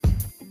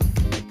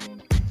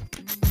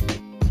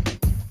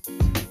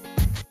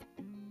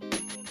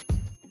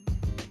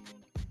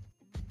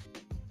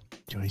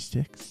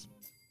joysticks,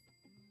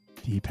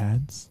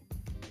 D-pads,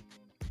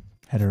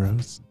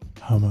 heteros,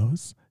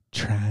 homos,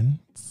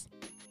 trans,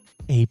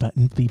 A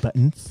buttons, B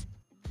buttons,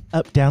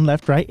 up, down,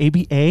 left, right,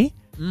 ABA.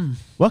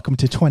 Welcome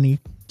to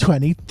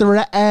 2023.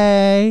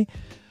 I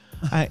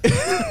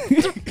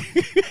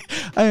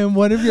am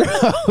one of your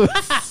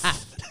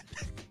hosts.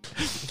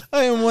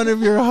 I am one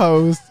of your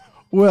hosts,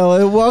 Will,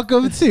 and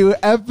welcome to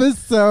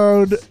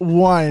episode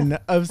 1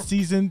 of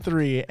season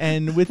 3.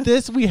 And with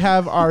this, we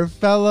have our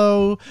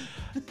fellow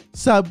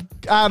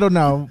I don't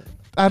know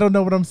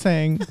what I'm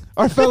saying.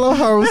 Our fellow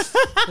host.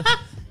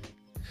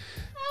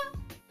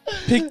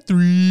 Pick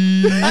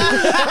 3.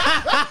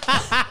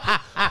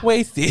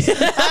 Wasty.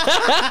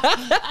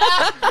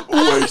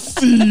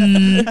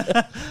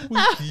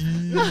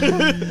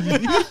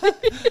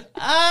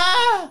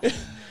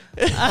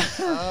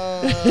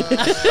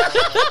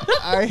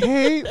 I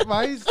hate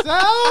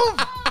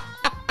myself.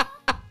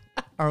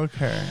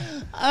 Okay.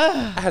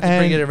 I had to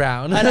bring it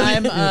around. And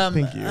I'm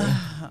thank you.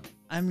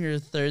 I'm your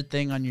third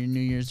thing on your New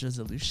Year's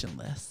resolution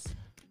list.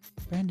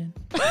 Brandon.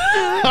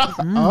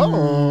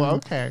 Oh,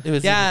 okay. It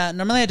was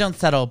Normally I don't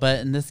settle, but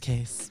in this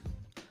case,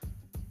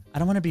 I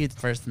don't want to be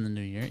first in the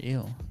new year.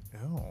 Ew.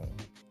 Oh.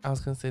 I was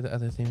going to say the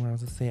other thing where I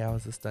was going to say I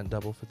was a stunt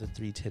double for the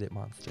 3-titted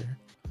monster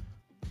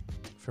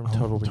from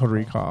Total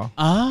Recall.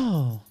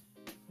 Oh.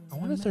 I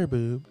want a third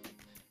boob.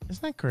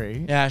 Isn't that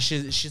great? Yeah,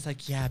 she's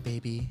like, yeah,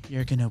 baby,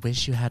 you're going to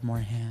wish you had more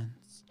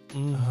hands.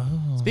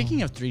 Oh.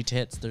 Speaking of 3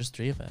 tits, there's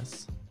 3 of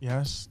us.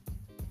 Yes.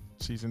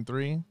 Season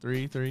 3.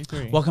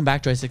 Welcome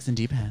back, Joysticks and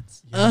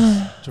D-pads.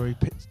 Yes.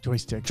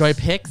 Joysticks. Joy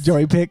picks?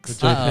 Joy picks.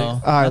 The joy Uh-oh.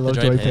 picks. Oh, I Not love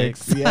the joy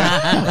picks.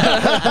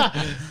 Yeah.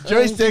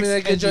 Joysticks. Give me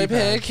that good and joy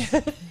D-pads.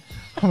 pick.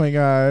 Oh my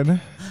god.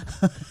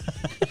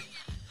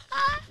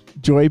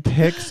 Joy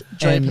picks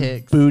and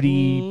picks.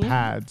 booty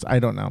pads. I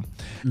don't know.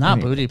 Not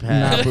Wait, booty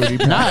pads. Not booty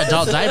pads. Not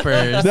adult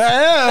diapers.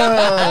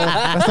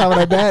 That's not what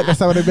I bet.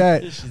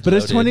 But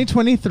it's loaded.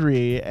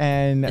 2023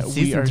 and It's we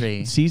season are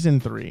 3. season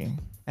 3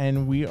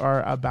 and we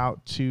are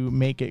about to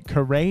make it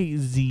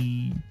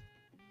crazy,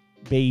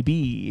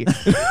 baby.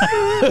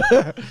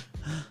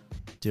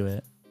 Do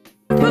it.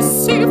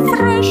 Pussy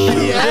fresh.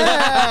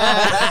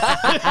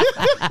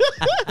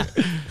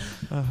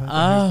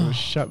 Oh.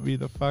 Shut me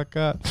the fuck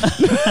up.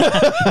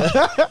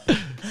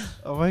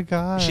 Oh my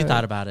god. She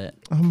thought about it.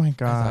 Oh my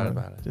god. thought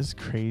about it. This is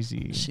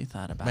crazy. She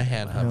thought about My it.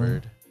 hand Wow.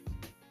 hovered.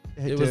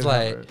 It did was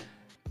like, hover.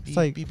 It's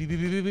like beep, beep, beep,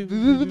 beep, beep,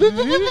 beep, beep,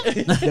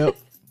 beep, beep. Nope.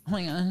 Oh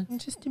my god.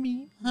 Just to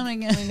me. Oh my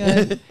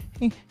god.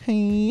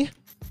 Hey.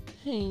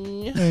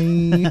 Hey.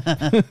 Hey. Oh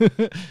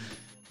my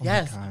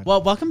Yes. God.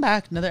 Well, welcome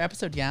back. Another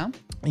episode, yeah?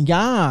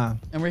 Yeah.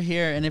 And we're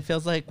here, and it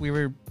feels like we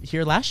were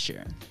here last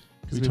year.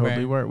 'Cause We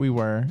totally were. We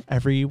were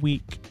every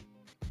week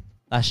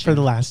last for year.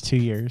 the last 2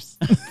 years.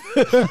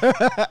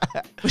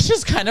 Which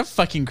is kind of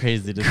fucking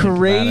crazy to think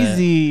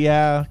Crazy.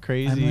 Yeah. about it.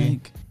 Crazy. I'm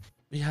like,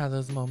 We had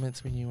those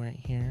moments when you weren't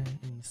here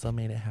and you still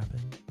made it happen.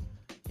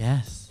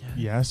 yes.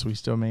 Yes, we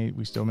still made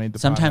the pod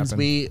Sometimes happen.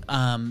 we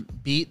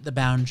beat the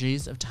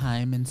boundaries of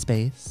time and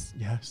space.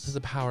 This is Yes. the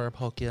power of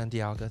Palkia and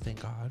Dialga,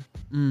 thank God.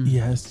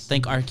 Yes.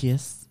 Thank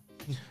Arceus.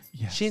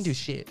 Yes. She didn't do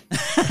shit.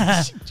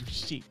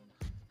 Shit.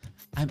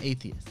 I'm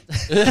atheist.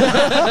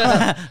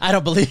 I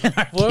don't believe in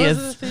Arceus. What was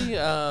the thing?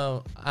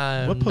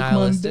 What Pokemon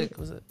nihilistic? did-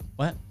 Was it?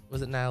 What?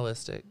 Was it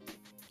nihilistic?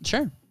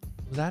 Sure.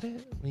 Was that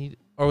it?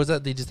 Or was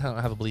that they just don't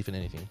have a belief in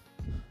anything?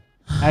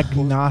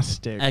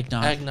 Agnostic.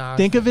 Agnostic.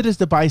 Think of it as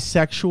the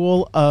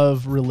bisexual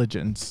of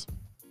religions.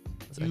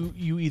 It's like-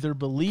 You either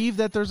believe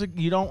that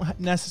you don't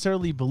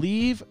necessarily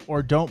believe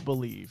or don't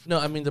believe. No,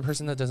 I mean the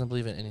person that doesn't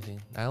believe in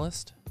anything.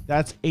 Nihilist?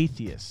 That's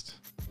atheist.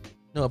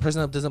 No, a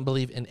person that doesn't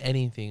believe in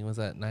anything. Was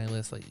that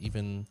nihilist? Like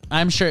even...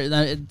 I'm sure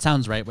that it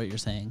sounds right what you're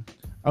saying.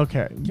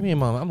 Okay. Give me a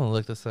moment. I'm going to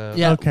look this up.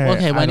 Yeah. Okay,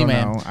 Okay. Well, I don't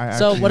anyway. know. I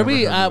So actually what are never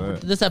we? heard of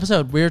it. This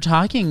episode we're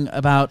talking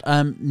about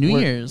New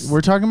We're- Year's. We're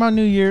talking about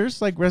New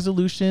Year's, like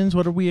resolutions.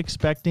 What are we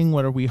expecting?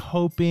 What are we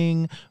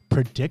hoping?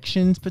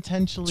 Predictions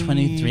potentially.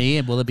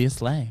 23. Will it be a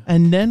sleigh?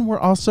 And then we're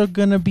also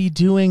going to be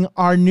doing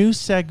our new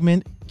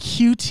segment,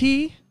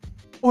 QT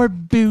or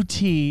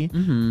Booty,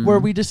 Mm-hmm. where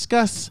we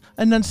discuss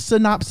a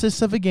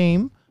synopsis of a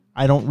game.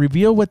 I don't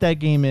reveal what that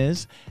game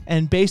is.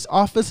 And based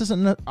off the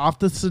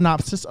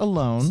synopsis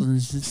alone,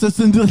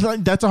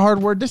 that's a hard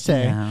word to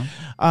say. Yeah.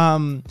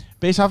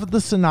 Based off of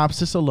the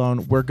synopsis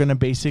alone, we're going to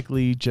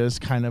basically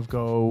just kind of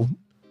go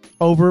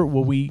over,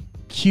 will we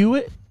queue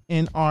it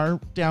in our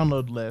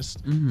download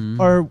list?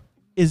 Mm-hmm. Or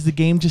is the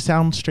game just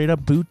sound straight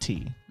up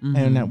booty Mhm.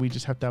 and that we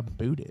just have to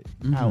boot it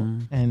out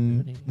Mhm.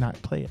 and Booty.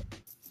 not play it?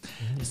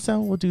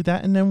 So we'll do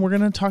that. And then we're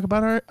going to talk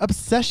about our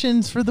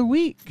obsessions for the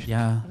week.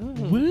 Yeah.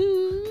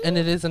 Woo. And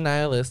it is a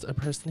nihilist, a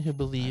person who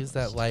believes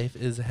that life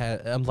is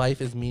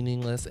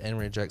meaningless and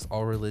rejects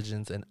all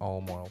religions and all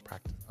moral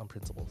practice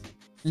principles.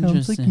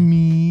 Sounds like Interesting.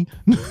 me.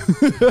 No,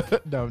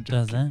 I'm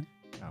Does joking.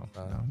 it?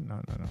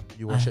 No.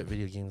 You worship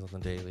video games on the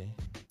daily.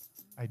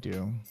 I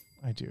do.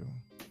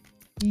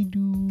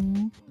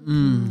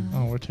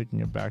 Oh, we're taking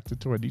it back to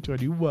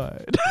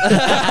 2021.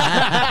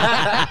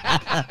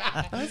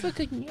 That's a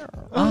good year.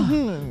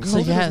 So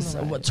yes,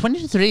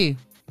 23.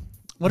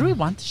 What do we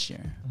want this year?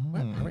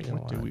 What are we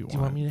gonna What do want? we Do you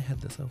want want? me to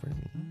head this over to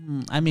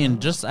me? I mean,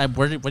 just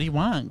what do you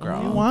want, girl?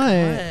 What do you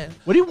want?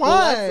 What do you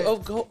Well, want?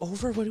 let's go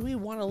over. What do we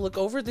want to look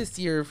over this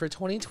year for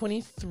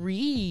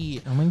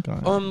 2023? Oh my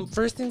god.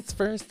 First things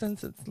first,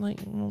 since it's like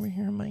over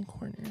here in my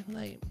corner,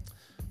 like,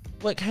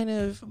 what kind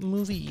of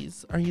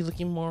movies are you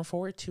looking more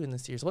forward to in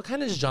this year? What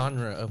kind of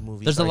genre of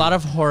movies? There's a are lot you-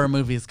 of horror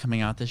movies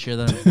coming out this year.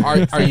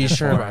 That Are you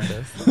sure about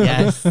this?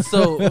 yes.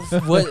 So,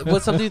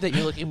 what's something that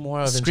you're looking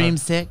more of? Scream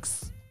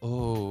 6.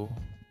 Oh,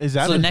 Is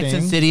that So a the next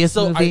thing? Insidious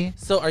so movie.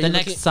 are the you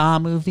next looking? Saw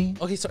movie.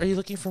 Okay, so are you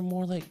looking for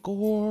more like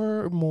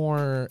gore,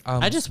 more?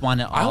 I just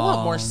want it all. I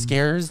want more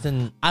scares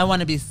than. I want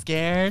to be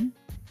scared,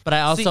 but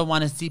I also See-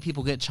 want to see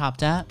people get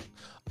chopped at.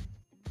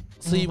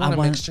 So you I want a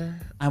want- mixture?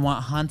 I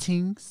want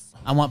hauntings.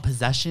 I want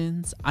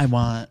possessions. I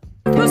want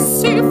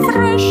Pussy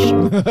fresh.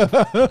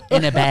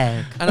 in a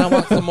bag. And I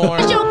want some more.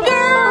 Young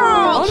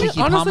girl. Keke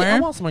Honestly, I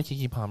Palmer? want some more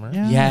Keke Palmer.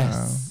 Yeah.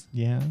 Yes.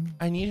 Yeah.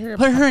 I need her.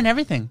 Put her in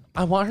everything.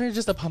 I want her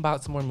just to pump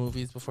out some more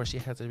movies before she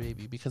has her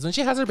baby. Because when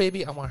she has her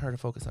baby, I want her to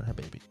focus on her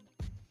baby.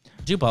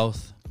 Do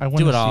both. I want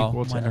Do a it all.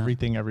 sequel Why to not?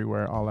 Everything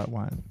Everywhere All at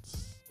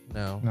Once.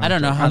 No. No, I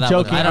don't know how I'm that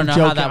joking. would- I don't I'm know how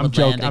joking. that I'm would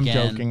joking. land I'm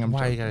again. joking. I'm Why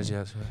joking. you gotta do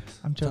that to us?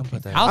 I'm Don't joking.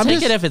 put that. I'll I'm take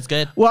just- it if it's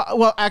good.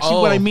 Well, actually,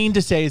 what I Oh. mean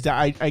to say is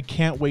that I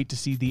can't wait to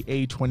see the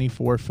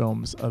A24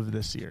 films of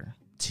this year.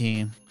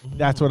 Team.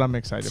 That's what I'm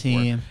excited for.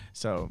 Team.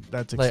 So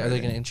that's Like, exciting. are they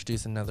gonna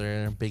introduce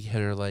another big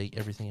hitter like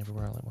Everything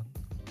Everywhere All at Once?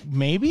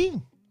 Maybe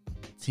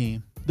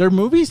Team. their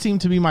movies seem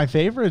to be my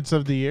favorites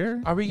of the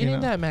year. Are we you getting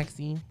know? that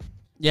Maxine?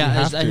 Yeah, We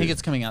I have think to.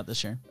 it's coming out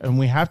this year. And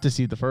we have to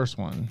see the first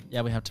one.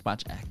 Yeah, we have to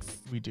watch X.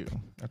 We do.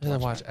 Have I to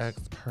watch X,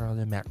 Pearl,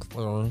 and Max,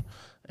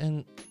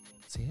 and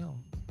Seal.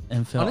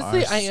 And Phil,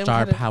 Honestly, our I am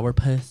star kinda- power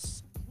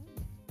puss.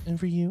 And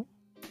for you,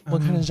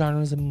 what kind of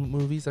genres of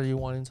movies are you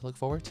wanting to look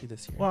forward to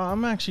this year? Well,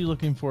 I'm actually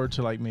looking forward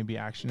to like maybe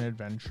action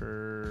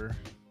adventure,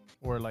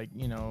 or like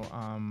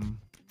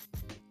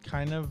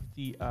kind of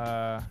the.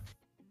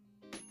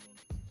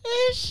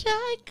 Wish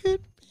I could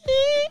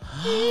be.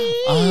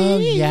 Oh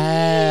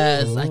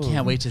yes, I Ooh.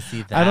 can't wait to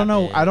see that. I don't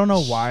know. I don't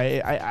know bitch.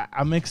 why.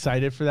 I'm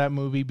excited for that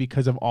movie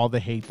because of all the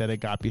hate that it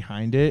got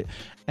behind it,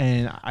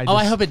 and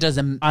I hope it does.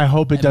 I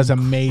hope it does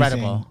amazing.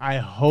 incredible. I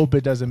hope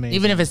it does amazing.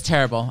 Even if it's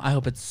terrible, I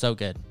hope it's so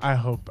good. I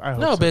hope.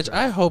 No, so bitch, too.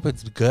 I hope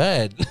it's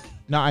good.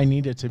 No, I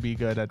need it to be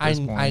good at this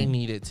point. I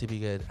need it to be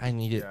good. I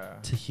need it Yeah.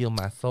 to heal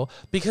my soul.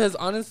 Because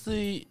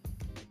honestly,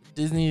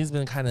 Disney's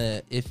been kind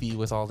of iffy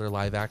with all their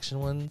live action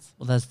ones.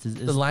 Well, that's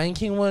The Lion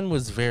King one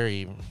was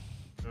very.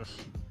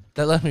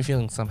 That left me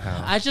feeling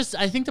somehow. I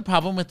think the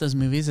problem with those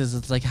movies is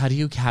it's like, how do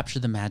you capture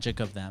the magic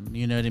of them?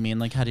 You know what I mean?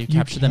 Like, how do you You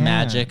capture the can't.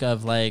 magic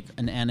of like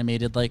an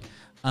animated like?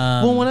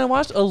 Well, when I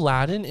watched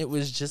Aladdin, it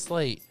was just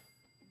like.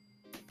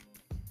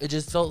 It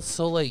just felt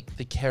so like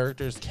the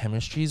characters'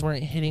 chemistries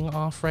weren't hitting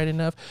off right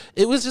enough.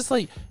 It was just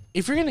like,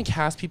 if you're going to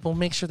cast people,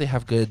 make sure they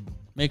have good.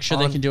 make sure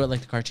they on- can do it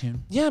like the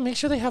cartoon. Yeah, make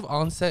sure they have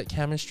on-set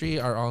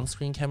chemistry or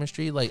on-screen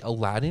chemistry. Like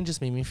Aladdin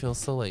just made me feel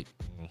so like.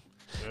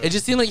 It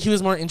just seemed like he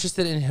was more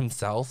interested in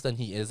himself than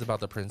he is about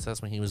the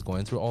princess when he was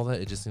going through all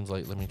that. It just seems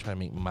like, let me try to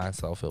make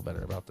myself feel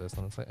better about this.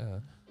 And it's like,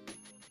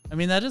 I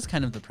mean, that is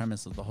kind of the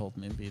premise of the whole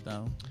movie,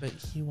 though. but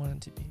he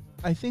wanted to be.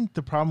 I think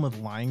the problem with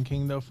Lion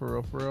King, though,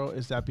 for real,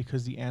 is that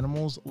because the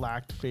animals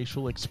lacked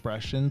facial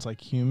expressions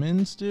like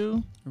humans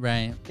do,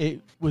 Right.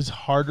 it was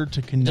harder to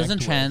It connect. doesn't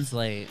with.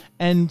 translate.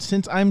 And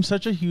since I'm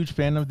such a huge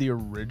fan of the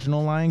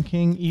original Lion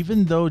King,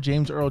 even though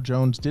James Earl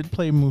Jones did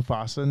play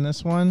Mufasa in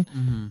this one,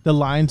 Mm-hmm. the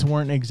lines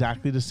weren't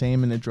exactly the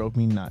same, and it drove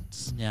me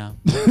nuts. Yeah.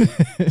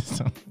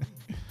 So,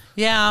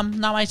 Yeah,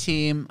 not my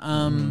team.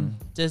 Mm-hmm.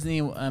 Disney,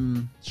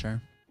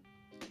 sure.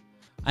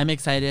 I'm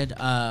excited.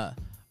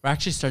 We're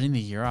actually starting the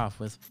year off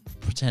with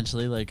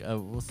potentially like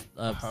a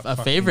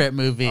fucking- favorite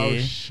movie. oh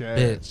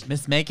shit, Bitch.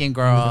 Miss Megan,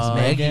 girl.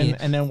 Megan,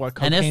 and then what?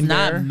 And Cocaine it's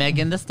not Bear?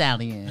 Megan the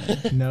Stallion.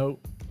 No.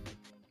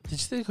 Did you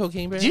say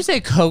Cocaine Bear? Did you say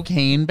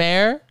Cocaine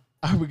Bear?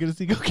 Are we gonna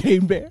see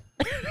Cocaine Bear?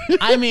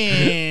 I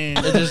mean,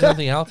 There's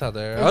nothing else out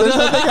there. There's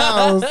nothing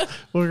else.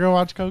 We're gonna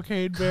watch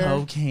Cocaine Bear.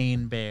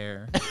 Cocaine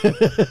Bear.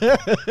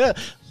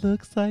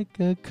 Looks like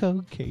a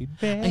cocaine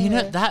bear. And you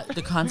know that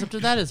the concept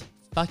of that is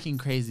fucking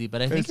crazy,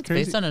 but I think It's it's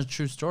crazy. based on a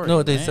true story.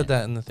 No, they right? said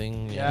that in the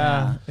thing.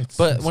 Yeah. It's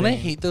But when I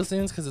insane. hate those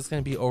things because it's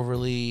going to be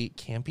overly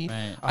campy.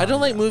 Right. I don't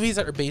Oh, like yeah. movies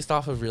that are based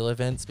off of real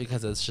events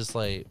because it's just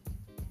like,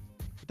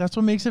 That's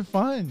what makes it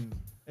fun.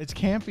 It's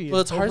campy.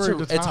 well, it's hard over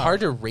to the top.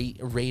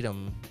 rate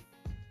them.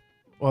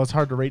 Well, it's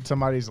hard to rate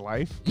somebody's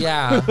life.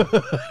 Yeah,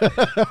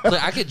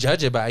 like, I could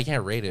judge it, but I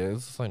can't rate it.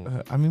 It's like,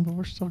 I mean, but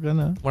we're still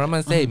gonna. what I'm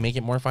gonna say, make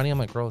it more funny. I'm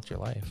like, girl, it's your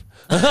life.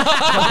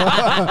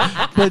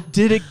 But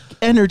did it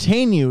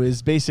entertain you?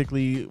 Is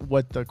basically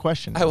what the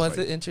question. I is. wasn't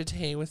Like,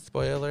 entertained with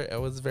spoiler. I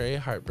was very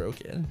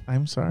heartbroken.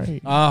 I'm sorry.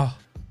 Oh,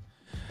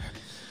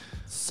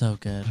 so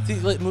good. See,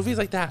 like movies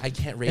like that, I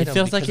can't rate. It them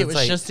feels like because it it's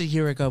was just a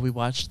year ago we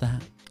watched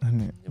that.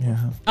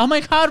 Yeah. Oh my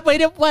God! Wait,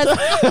 it was.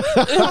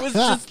 it was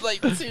just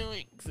like 2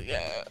 weeks weeks ago.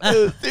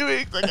 It was 2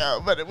 weeks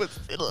ago, but it was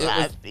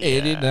last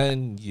year.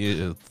 89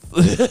 years.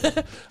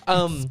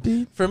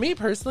 For me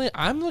personally,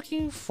 I'm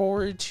looking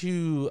forward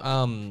to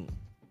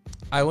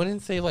I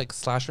wouldn't say like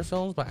slasher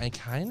films, but I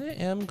kind of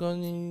am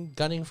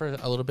gunning for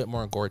a little bit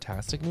more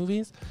gore-tastic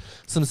movies.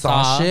 Some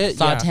Saw shit.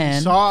 Saw yeah.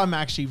 10. Saw, I'm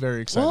actually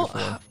very excited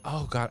for.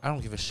 Oh god, I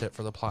don't give a shit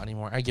for the plot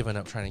anymore. I given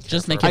up trying to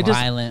Just care make for it just-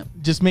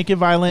 violent. Just make it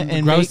violent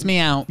and Gross make, me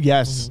out.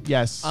 Yes,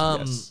 yes,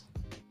 yes.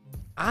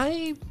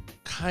 I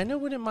kind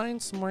of wouldn't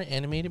mind some more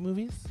animated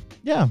movies.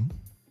 Yeah.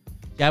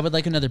 Yeah, I would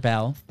like another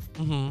Belle.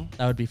 Mm-hmm.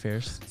 That would be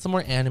fierce. Some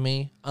more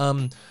anime.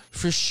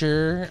 For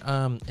sure.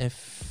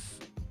 If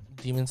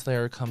Demon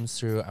Slayer comes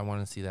through, I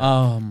want to see that.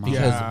 Oh my.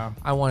 Because Yeah.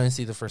 I want to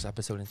see the first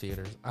episode in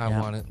theaters. I Yeah.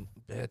 want it,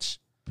 bitch.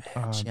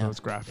 Yeah. Those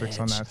graphics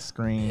on Bitch. that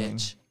screen.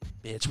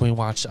 Bitch. We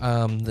watch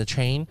The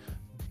Train,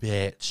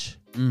 bitch.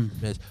 Mm.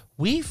 Bitch.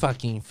 We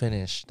fucking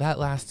finished that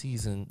last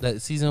season,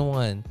 that season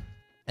 1,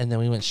 and then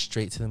we went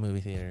straight to the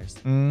movie theaters.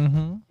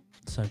 Mm-hmm.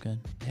 So good.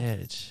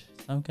 Bitch.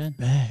 So good.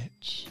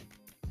 Bitch.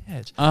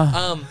 Bitch.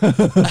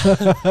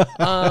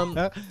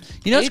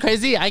 You know what's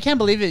crazy? I can't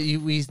believe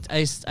it.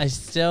 I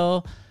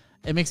still.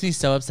 It makes me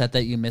so upset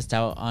that you missed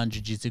out on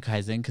Jujutsu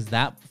Kaisen because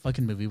that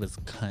fucking movie was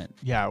cunt.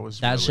 Yeah, it was.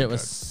 That really shit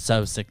was good.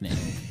 so sickening.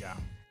 Yeah.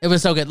 It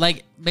was so good.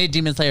 Like made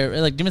Demon Slayer.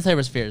 Like Demon Slayer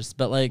was fierce,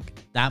 but like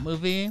that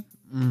movie.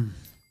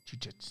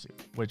 Jiu-Jitsu,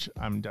 which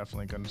I'm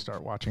definitely going to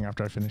start watching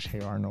after I finish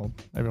Hey Arnold.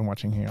 I've been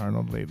watching Hey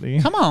Arnold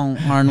lately. Come on,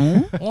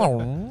 Arnold. Come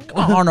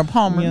on, Arnold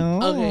Palmer. Yeah.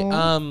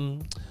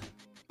 Okay.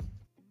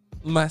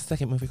 My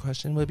second movie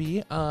question would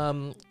be,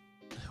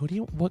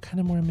 what kind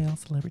of more male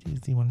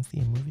celebrities do you want to see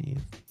in movies?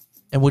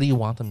 And what do you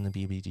want them to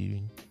be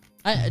doing?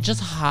 I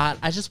just hot.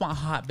 I just want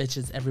hot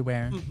bitches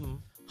everywhere.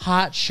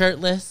 Hot,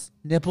 shirtless,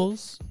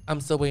 nipples. I'm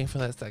still waiting for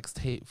that sex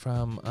tape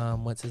from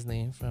what's his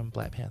name from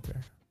Black Panther,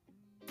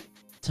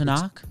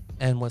 Tanakh,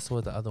 and what's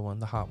with the other one,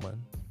 the hot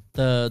one?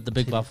 the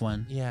big buff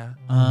one. Yeah.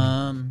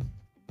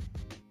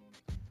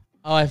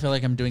 Oh, I feel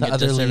like I'm doing The it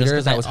other disservice leader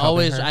 'cause that I was helping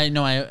always. her? I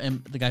know I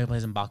am the guy who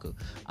plays in Baku.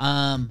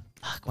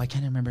 Fuck, why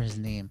can't I remember his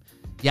name?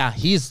 Yeah,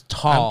 he's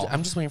tall.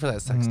 I'm just waiting for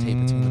that sex tape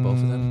between the both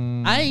of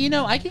them.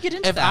 I could get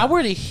into If that. I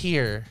were to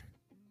hear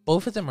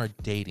both of them are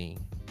dating,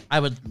 I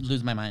would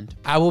lose my mind.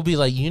 I will be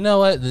like, you know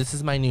what? This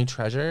is my new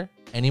treasure.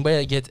 Anybody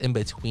that gets in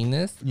between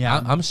this,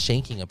 Yeah. I'm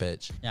shanking a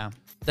bitch. Yeah.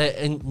 That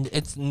and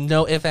it's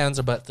no ifs, ands,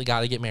 or buts. They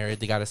gotta get married.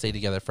 They gotta stay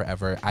together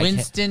forever.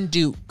 Winston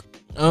Duke.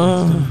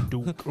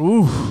 Duke.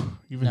 Ooh.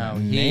 Even No,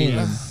 that he name.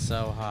 is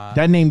so hot.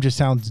 That name just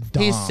sounds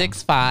dumb. He's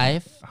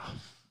 6'5",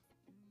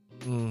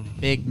 Mm.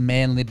 big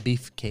manly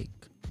beefcake.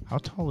 How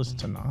tall is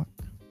Tanakh?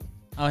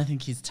 Oh, I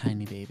think he's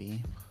tiny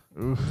baby.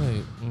 Oof.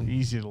 Wait,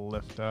 Easy to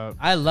lift up.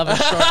 I love a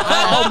short.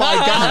 Oh my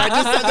God. I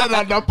just said that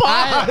on the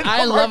pod.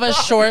 I love a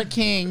short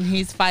king.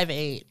 He's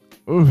 5'8".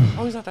 Oof.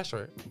 Oh, he's not that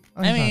short.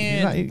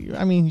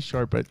 He's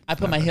short, but I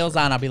put my heels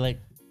on. I'll be like,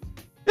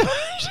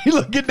 she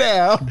looking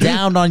down.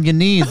 down on your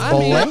knees,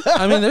 boy.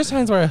 I mean, there's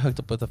times where I hooked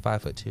up with a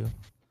 5'2".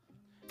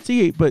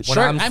 See, but When Short-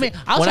 I'm I mean, si-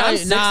 I'll when tell I'm you,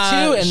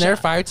 6'2" and they're sh-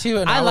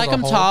 5'2", and I was like a him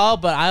whole- tall,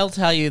 but I'll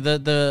tell you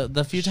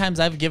the few times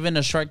I've given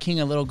a short king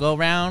a little go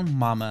round,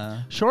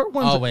 mama, short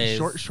ones. Always.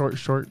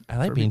 Short. I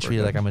like being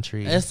treated like I'm a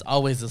tree. it's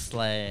always a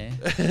sleigh.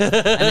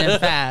 And in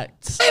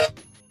fact,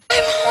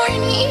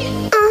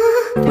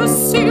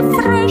 Pussy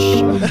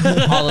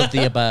fresh. all of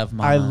the above,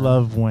 mama. I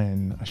love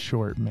when a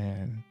short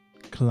man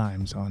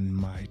climbs on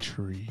my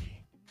tree.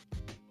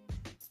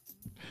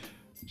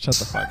 Shut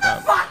the fuck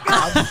up.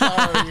 I'm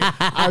sorry.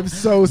 I'm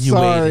so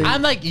sorry. waited.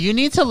 I'm like, you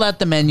need to let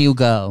the menu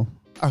go.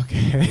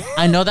 Okay.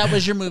 I know that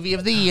was your movie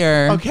of the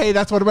year. Okay,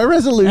 that's one of my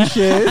resolutions.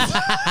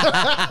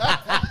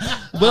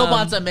 Will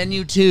wants a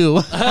menu too,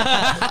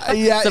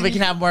 Yeah. so we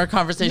can have more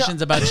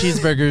conversations about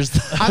cheeseburgers.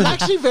 I'm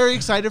actually very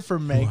excited for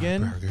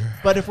Megan.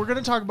 But if we're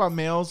gonna talk about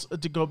males,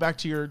 to go back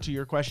to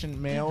your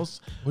question,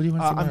 males, What do you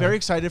want to see I'm more very of?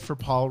 excited for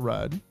Paul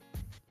Rudd,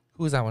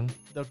 Who is that one?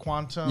 the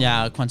Quantum.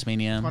 Yeah,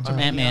 Quantumania, Quantumania.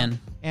 Ant-Man.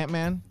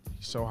 Ant-Man.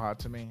 He's so hot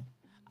to me.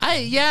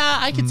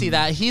 I could see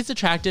that. He's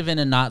attractive in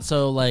a not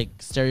so like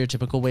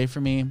stereotypical way for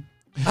me.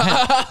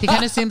 He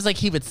kind of seems like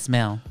he would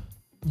smell.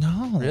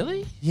 No.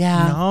 Really?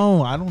 Yeah.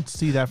 No, I don't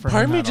see that for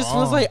Part him. of me at just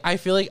all. feels like I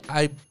feel like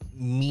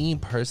me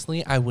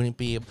personally, I wouldn't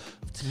be able.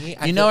 To me,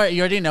 I You know what?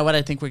 You already know what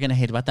I think we're gonna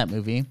hate about that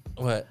movie.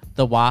 what?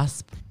 The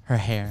Wasp, her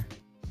hair.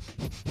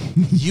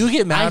 You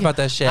get mad I- about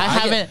that shit. I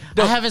haven't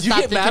you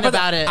stopped get mad thinking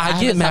about it. I I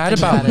get haven't mad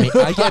stopped about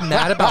thinking I get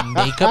mad about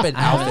makeup and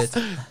I haven't-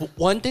 outfits.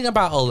 One thing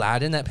about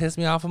Aladdin that pissed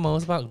me off the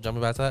most about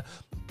jumping back to that.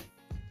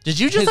 Did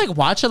you just His- like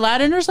watch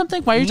Aladdin or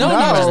something? Why are you No, talking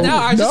not about just it? now.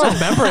 I just No.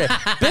 remember it,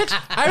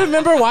 bitch. I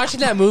remember watching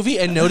that movie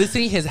and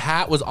noticing his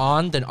hat was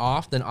on, then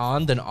off, then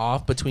on, then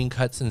off between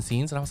cuts and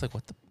scenes, and I was like,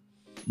 "What the?"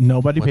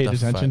 Nobody What paid the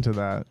attention fuck? to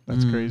that.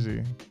 That's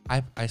crazy.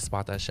 I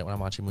spot that shit when I'm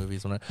watching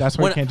movies. That's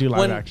why you can't do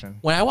live action.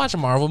 When I watch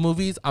Marvel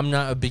movies, I'm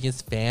not a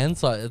biggest fan.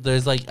 So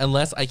there's like,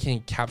 unless I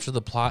can capture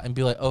the plot and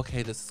be like,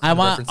 okay, this is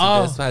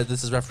referencing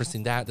this is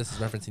referencing that, this is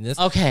referencing this.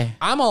 Okay.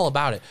 I'm all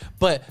about it.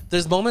 But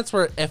there's moments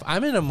where if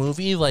I'm in a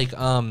movie like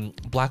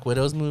Black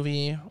Widow's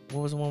movie,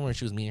 what was the one where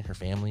she was meeting her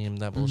family and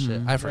that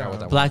bullshit? I forgot what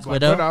that Black was.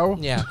 Widow.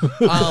 Yeah.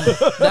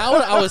 That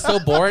one I was so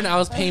bored and I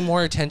was paying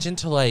more attention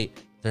to like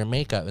their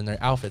makeup and their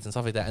outfits and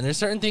stuff like that. And there's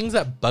certain things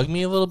that bug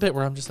me a little bit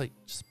where I'm just like,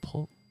 just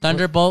pull.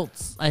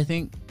 Thunderbolts. I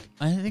think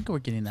we're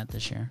getting that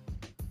this year.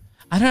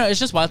 I don't know. It's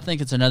just wild to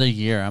think it's another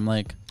year. I'm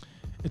like,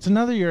 It's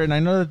another year, and I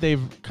know that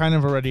they've kind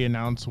of already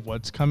announced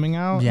what's coming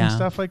out Yeah. and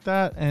stuff like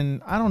that.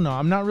 And I don't know.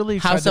 I'm not really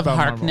excited House of about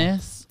Marvel.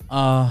 Harkness.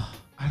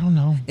 I don't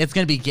know. It's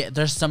gonna be gay.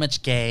 There's so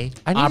much gay.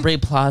 I need- Aubrey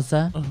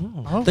Plaza,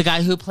 Oh. the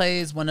guy who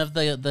plays one of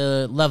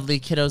the lovely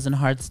kiddos in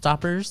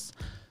Heartstoppers.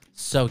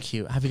 So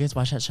cute. Have you guys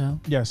watched that show?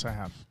 Yes, I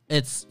have.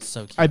 It's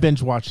so cute. I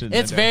binge watched it. in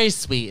It's a day. very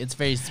sweet. It's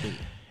very sweet.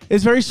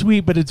 It's very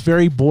sweet, but it's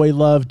very boy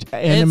loved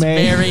anime.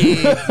 It's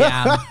very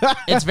yeah.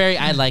 It's very.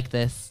 I like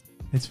this.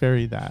 It's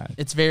very that.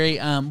 It's very.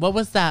 What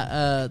was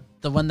that?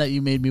 The one that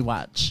you made me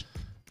watch.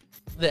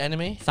 The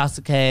anime?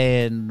 Sasuke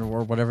and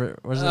or whatever.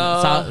 Was it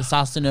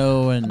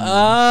Sasuno and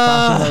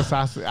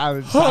Sasuke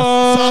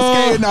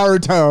and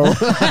Naruto.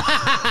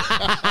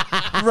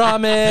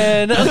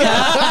 Ramen.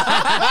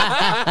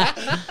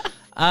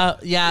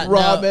 yeah.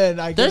 Ramen.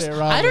 No. I get There's, it.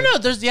 Ramen. I don't know.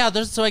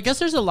 There's so I guess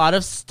there's a lot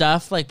of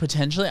stuff like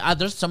potentially.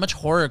 There's so much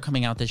horror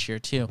coming out this year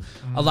too.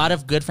 A lot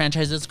of good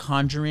franchises.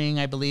 Conjuring,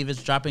 I believe,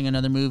 is dropping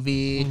another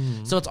movie.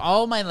 So it's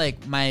all my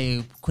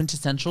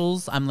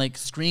quintessentials. I'm like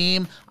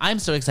Scream. I'm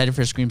so excited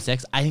for Scream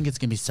 6. I think it's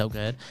gonna be so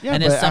good. Yeah,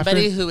 and as but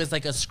somebody after- who is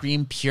like a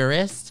Scream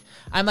purist,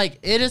 I'm like,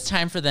 it is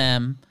time for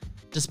them.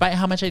 Despite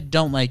how much I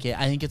don't like it,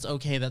 I think it's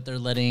okay that they're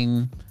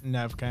letting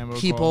Nev Campbell.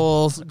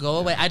 people go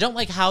away. I don't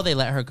like how they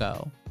let her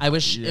go. I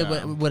wish it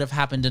Yeah. would have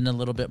happened in a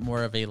little bit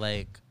more of a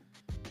like,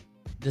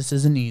 this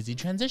is an easy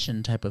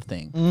transition type of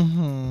thing.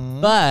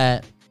 Mm-hmm.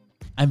 But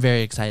I'm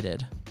very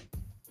excited.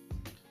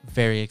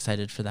 Very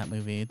excited for that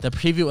movie. The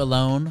preview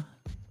alone,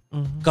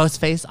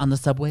 Ghostface on the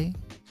subway,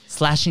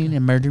 slashing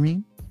and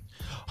murdering.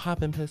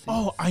 Popping pussy.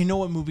 Oh, I know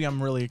what movie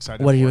I'm really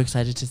excited What for. are you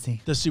excited to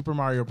see? The Super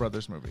Mario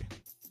Brothers movie.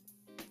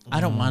 I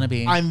don't want to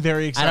be. I'm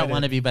very excited. I don't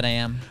want to be, but I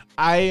am.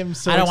 I am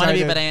so I don't wanna be,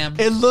 excited. but I am.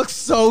 It looks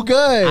so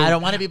good. I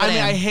don't wanna be, but I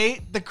am. I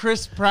hate the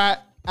Chris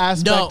Pratt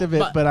aspect No, of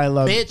it, but I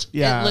love bitch, it.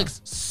 Yeah. it looks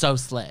so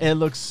slick. It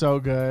looks so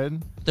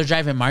good. They're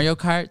driving Mario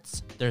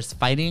Karts. There's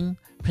fighting.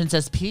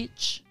 Princess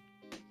Peach.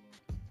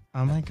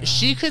 Oh my god.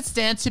 She could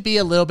stand to be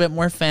a little bit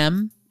more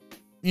femme.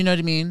 You know what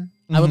I mean?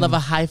 I would love a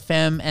high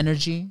femme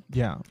energy.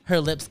 Yeah. Her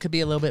lips could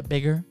be a little bit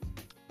bigger.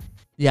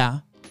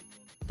 Yeah.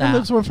 Her That.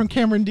 lips went from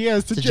Cameron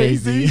Diaz to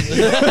Jay-Z.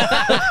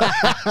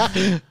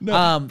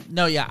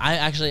 No, yeah.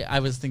 I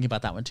was thinking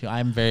about that one too.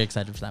 I'm very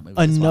excited for that movie.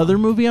 as Another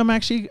well. movie I'm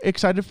actually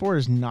excited for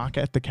is Knock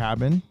at the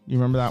Cabin. You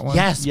remember that one?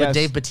 Yes, with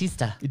Dave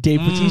Bautista. Dave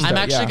Bautista. I'm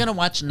actually yeah. gonna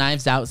watch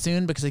Knives Out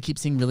soon because I keep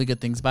seeing really good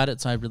things about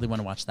it. So I really want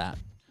to watch that.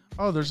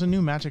 Oh, there's a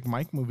new Magic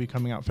Mike movie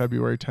coming out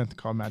February 10th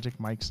called Magic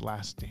Mike's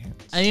Last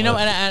Dance. And you know,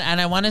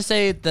 and I want to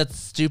say that's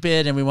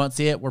stupid, and we won't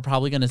see it. We're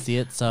probably gonna see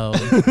it. So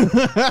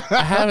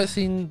I haven't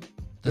seen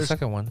the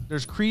second one.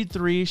 There's Creed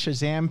 3,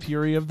 Shazam!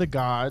 Fury of the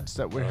Gods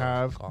that we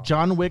have. God.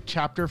 John Wick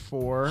Chapter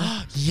 4.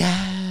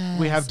 yes,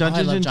 We have Oh, I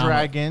Dungeons love and John Wick.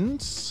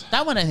 Dragons.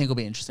 That one I think will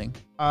be interesting.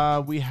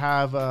 We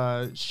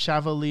have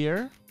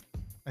Chevalier.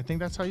 I think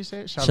that's how you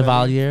say it.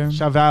 Chevalier.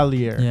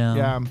 Chevalier. Yeah.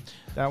 Yeah.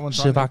 That one's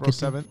on April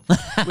Chevalier.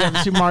 7th. We have the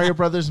Super Mario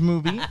Brothers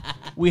movie.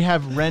 We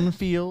have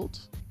Renfield.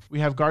 We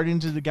have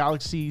Guardians of the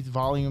Galaxy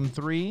Volume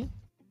 3.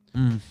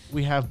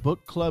 We have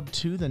Book Club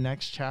 2, the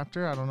next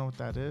chapter. I don't know what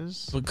that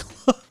is. What the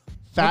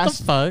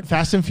fuck?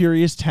 Fast and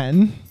Furious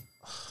 10.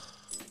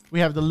 We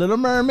have The Little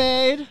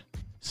Mermaid.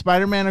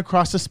 Spider-Man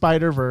Across the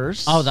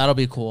Spider-Verse. Oh, that'll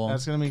be cool.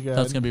 That's going to be good.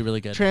 That's gonna be really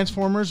good.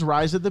 Transformers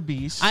Rise of the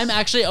Beast. I'm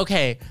actually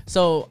okay.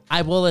 So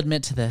I will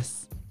admit to this.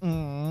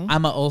 I'm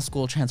an old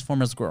school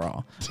Transformers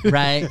girl,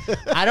 right?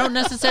 I don't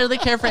necessarily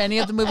care for any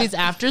of the movies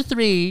after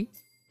 3,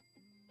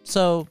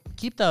 so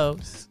keep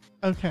those.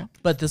 Okay.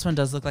 But this one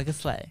does look like a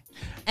sleigh,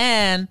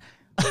 and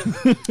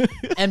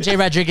MJ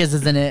Rodriguez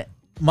is in it,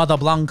 Mother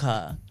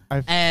Blanca,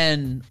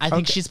 and I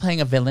think Okay. she's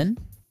playing a villain.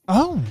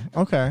 Oh,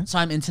 okay. So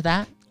I'm into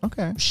that.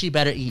 Okay. She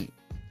better eat.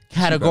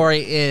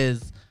 Category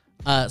is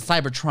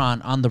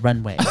Cybertron on the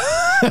runway.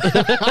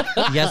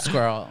 Yes,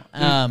 girl.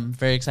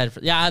 Very excited for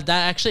that.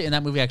 Actually, and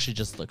that movie actually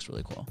just looks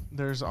really cool.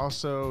 There's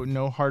also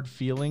No Hard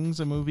Feelings,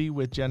 a movie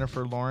with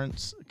Jennifer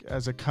Lawrence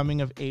as a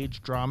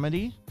coming-of-age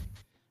dramedy.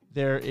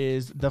 There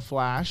is The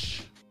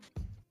Flash.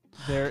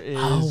 There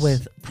is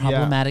with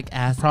problematic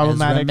ass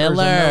problematic Ezra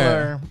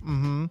Miller.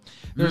 Mm-hmm.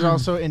 There's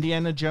also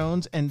Indiana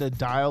Jones and the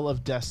Dial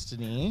of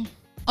Destiny.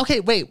 Okay,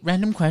 wait.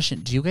 Random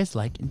question. Do you guys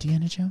like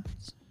Indiana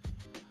Jones?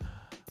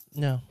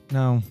 No.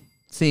 No.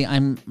 See,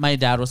 my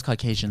dad was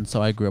Caucasian,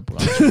 so I grew up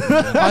watching.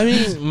 I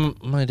mean,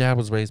 my dad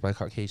was raised by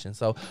Caucasian,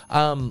 so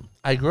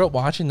I grew up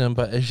watching them,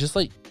 but it's just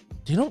like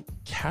they don't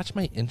catch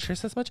my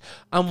interest as much.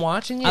 I'm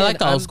watching it. I like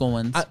the and old school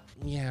ones.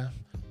 Yeah,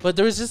 but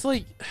there was just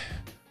like,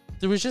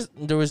 there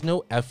was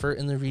no effort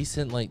in the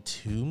recent like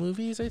 2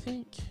 movies. I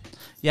think.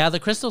 Yeah, the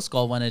Crystal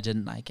Skull one, I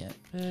didn't like it.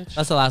 Bitch.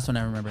 That's the last one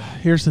I remember.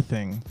 Here's the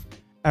thing.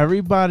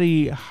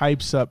 Everybody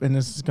hypes up, and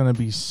this is going to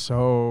be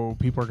so...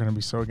 People are going to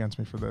be so against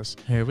me for this.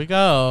 Here we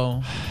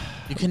go.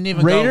 You couldn't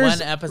even go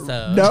one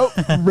episode. Nope.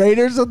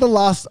 Raiders of the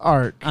Lost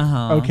Ark.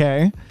 Uh-huh.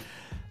 Okay.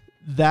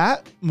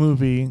 That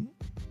movie,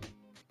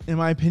 in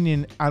my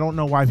opinion, I don't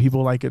know why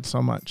people like it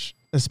so much.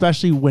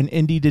 Especially when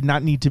Indy did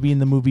not need to be in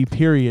the movie,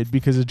 period,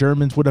 because the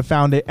Germans would have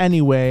found it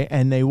anyway,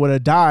 and they would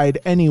have died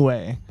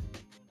anyway.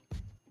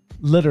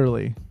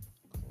 Literally.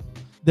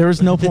 There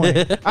was no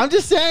point. I'm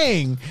just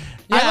saying.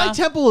 Yeah. I like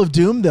Temple of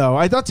Doom, though.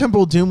 I thought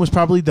Temple of Doom was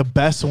probably the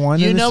best one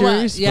in the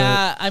series. What?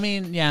 Yeah, I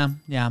mean, yeah.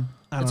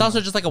 I It's don't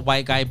also just like a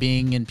white guy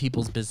being in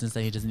people's business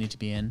that he doesn't need to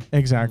be in.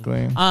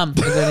 Exactly.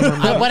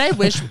 What I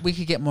wish we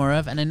could get more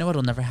of, and I know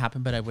it'll never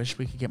happen, but I wish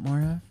we could get more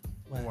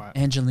of, What?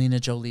 Angelina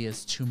Jolie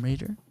as Tomb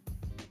Raider.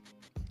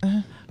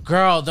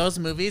 Girl, those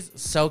movies,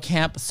 so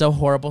camp, so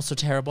horrible, so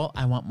terrible.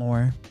 I want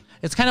more.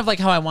 It's kind of like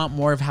how I want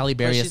more of Halle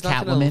Berry as She's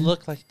not gonna Catwoman.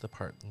 look like the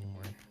part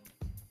anymore.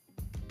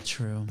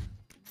 True.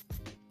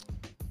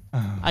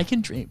 I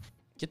can dream.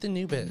 Get the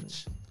new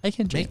bitch. I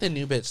can dream. Make the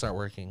new bitch start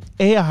working.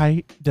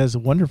 AI does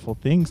wonderful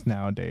things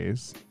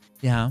nowadays.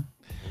 Yeah.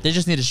 They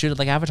just need to shoot it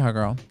like Avatar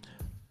Girl.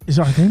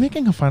 Are they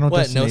making a Final What?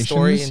 Destination No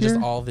story this and year?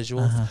 just all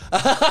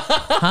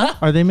visuals.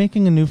 Are they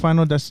making a new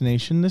Final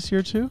Destination this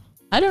year too?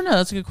 I don't know.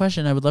 That's a good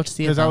question. I would love to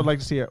see it. Because I though. would like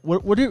to see it.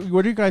 What are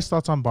your guys'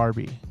 thoughts on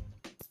Barbie?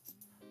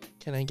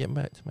 Can I get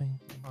back to my?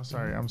 Oh,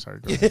 sorry. I'm sorry.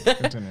 Go ahead.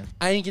 Continue.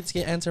 I didn't get to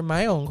answer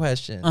my own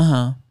question.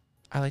 Uh-huh.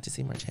 I like to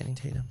see more Channing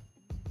Tatum.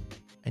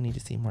 I need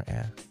to see more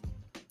ass,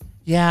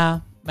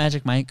 Yeah.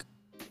 Magic Mike.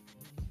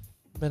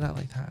 but not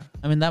like that.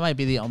 I mean, that might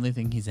be the only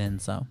thing he's in,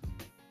 so.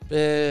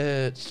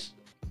 Bitch.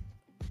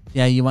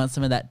 Yeah, you want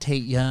some of that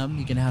Tate Yum?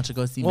 You're going to have to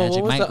go see Well,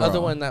 Magic what was Mike the other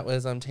Girl. one that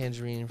was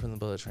Tangerine from the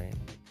Bullet Train?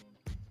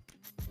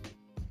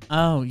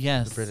 Oh,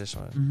 yes. The British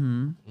one.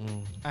 Mm-hmm.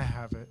 Mm. I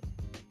have it.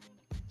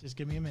 Just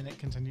give me a minute.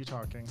 Continue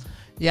talking.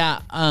 Yeah,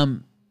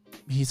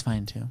 he's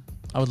fine too.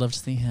 I would love to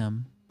see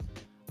him.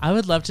 I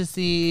would love to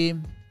see,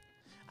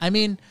 I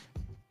mean,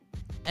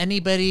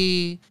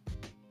 anybody.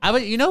 I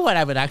would, you know what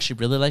I would actually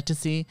really like to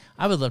see?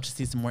 I would love to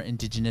see some more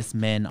indigenous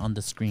men on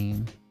the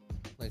screen.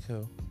 Like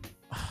who?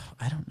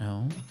 I don't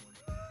know.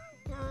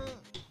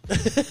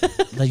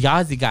 The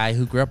Yazzie guy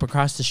who grew up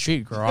across the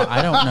street, girl.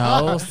 I don't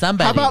know.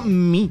 Somebody. How about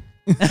me?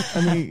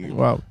 I mean,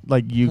 well,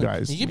 like you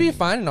guys. You could be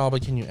fine and all,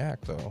 but can you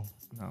act though?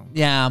 No,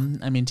 Yeah,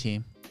 I mean,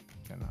 T.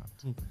 cannot.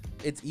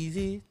 It's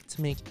easy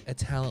to make a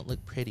talent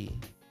look pretty.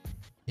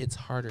 It's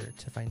harder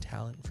to find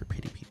talent for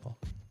pretty people.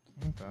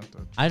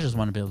 I just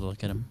want to be able to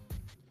look at him.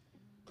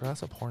 Girl,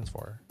 that's what porn's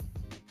for.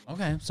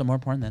 Okay, some more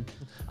porn then.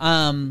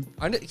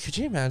 Could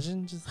you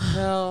imagine? Just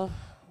no.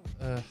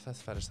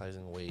 That's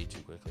fetishizing way too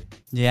quickly.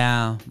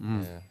 Yeah.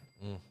 Mm.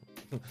 Yeah.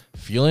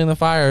 Fueling the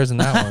fires in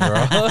that one,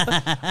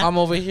 girl. I'm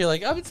over here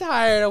like, I'm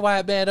tired of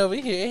white man over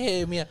here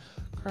hitting me up.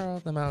 Girl,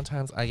 the amount of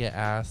times I get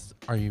asked,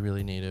 are you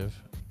really native?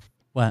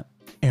 What?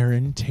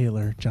 Aaron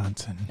Taylor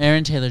Johnson.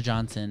 Aaron Taylor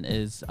Johnson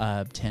is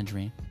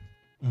Tangerine.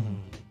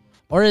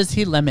 Or is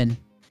he Lemon?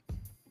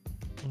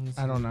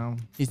 I don't know.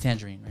 He's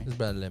Tangerine, right? It's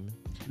about lemon.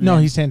 No,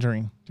 he's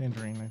Tangerine.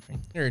 Tangerine, I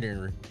think.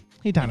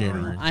 He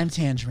Tangerine. I'm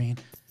Tangerine.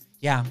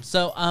 Yeah.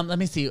 So let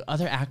me see.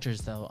 Other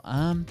actors though.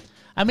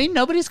 I mean,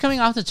 nobody's coming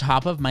off the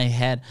top of my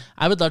head.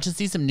 I would love to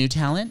see some new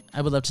talent.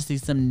 I would love to see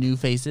some new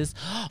faces.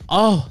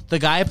 Oh, the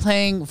guy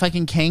playing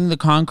fucking Kang the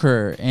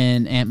Conqueror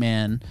in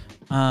Ant-Man.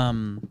 Oh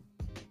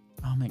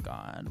my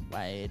God.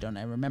 Why don't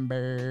I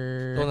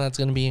remember? The one that's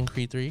gonna be in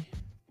Creed 3.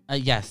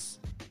 Yes.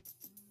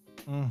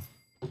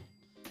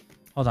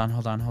 Hold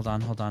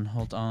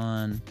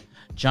on.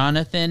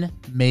 Jonathan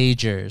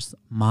Majors.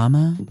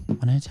 Mama,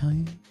 when I tell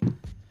you,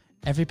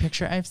 every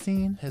picture I've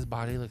seen. His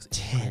body looks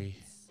angry.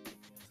 His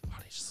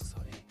body just looks so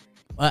angry.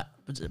 What?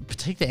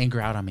 Take the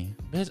anger out on me.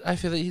 Bitch, I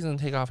feel that he's gonna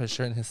take off his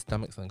shirt and his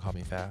stomach's gonna call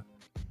me fat.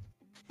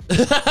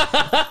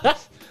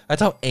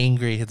 That's how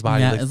angry his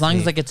body Yeah, looks. as long to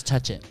as me. I get to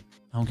touch it.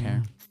 I don't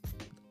care.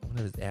 One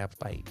of his abs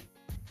bite.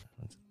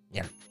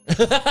 Yeah.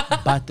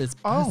 But this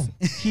Oh,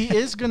 pussy. he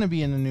is going to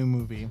be in a new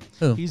movie.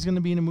 Who? He's going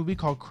to be in a movie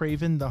called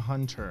Kraven the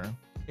Hunter.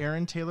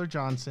 Aaron Taylor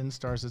Johnson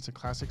stars as a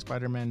classic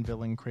Spider-Man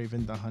villain,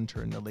 Kraven the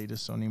Hunter, in the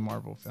latest Sony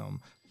Marvel film,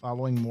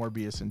 following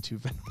Morbius and 2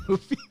 Venom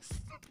movies.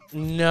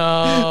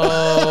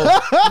 No.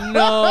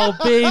 No,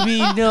 baby,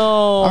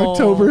 no.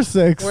 October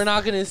 6th. We're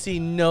not gonna see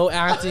no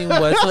acting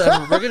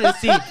whatsoever. We're gonna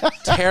see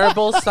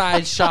terrible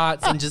side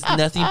shots and just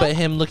nothing but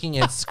him looking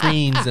at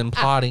screens and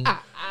plotting.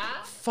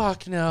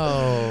 Fuck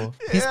no.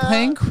 He's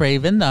playing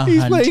Kraven the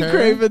He's Hunter. playing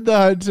Kraven the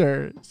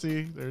Hunter.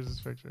 See, there's his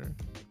picture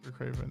for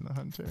Kraven the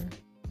Hunter.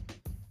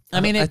 I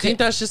mean, I think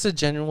that's just a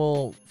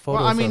general photo.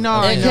 Well, I mean, of- no,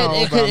 of I it him. know,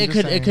 could, but I'm it just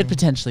could, it saying. could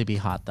potentially be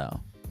hot though,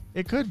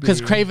 It could be.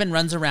 because Kraven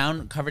runs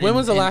around covered When in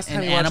was the in- last time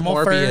in you watched animal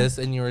fur. Morbius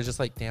and you were just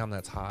like, damn,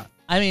 that's hot?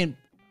 I mean,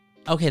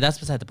 Okay, that's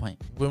beside the point.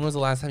 When was the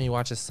last time you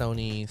watched a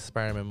Sony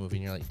Spider-Man movie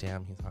and you're like,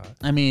 damn, he's hot?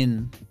 I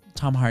mean,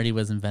 Tom Hardy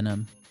was in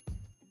Venom,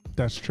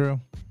 That's true.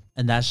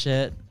 and that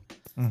shit.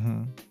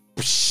 Mm-hmm.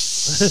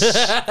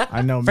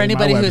 I know. For made my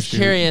anybody web who's shoot.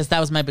 curious, that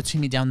was my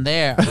between me down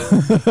there.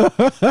 Still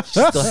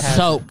has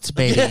Soaked,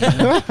 baby.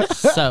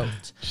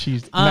 Soaked.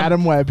 She's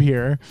Madam Web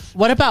here.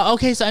 What about,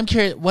 okay, so I'm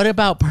curious, what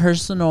about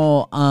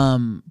personal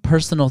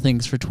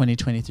things for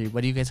 2023?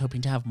 What are you guys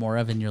hoping to have more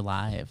of in your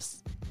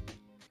lives?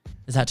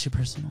 Is that too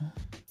personal?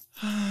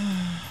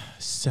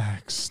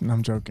 Sex. No,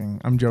 I'm joking.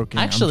 I'm joking.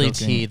 Actually, I'm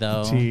joking. tea,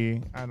 though.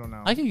 Tea. I don't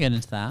know. I can get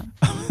into that.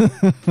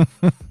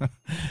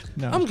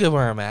 No. I'm good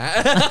where I'm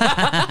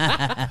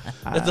at.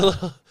 It's a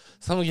little,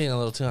 something getting a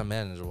little too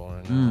unmanageable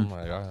right now. Oh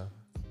my god.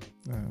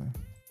 I'm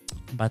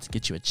about to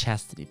get you a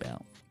chastity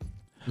belt.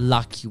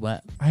 Lock you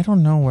up. I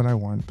don't know what I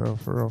want though.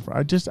 For real.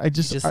 I just You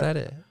just said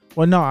it.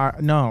 Well, no,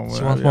 no.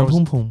 She wants that more was-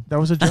 poom poom. That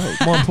was a joke.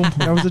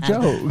 That was a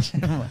joke.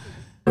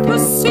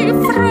 Pussy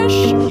fresh.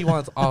 He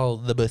wants all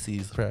the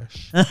bussies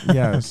fresh.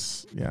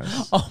 Yes.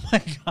 Yes. Oh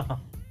my god.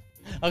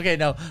 Okay,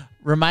 no.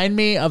 Remind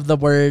me of the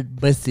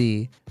word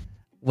bussy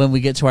when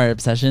we get to our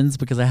obsessions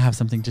because I have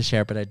something to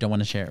share, but I don't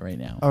want to share it right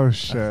now. Oh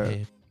shit.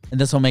 Okay.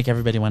 And this will make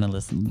everybody want to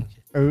listen.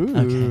 Ooh.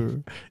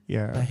 Okay.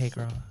 Yeah. But hey,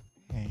 girl,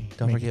 Hey,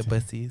 don't make forget it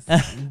bussies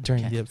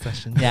during the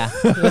obsession. Yeah.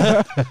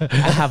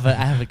 I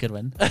have a good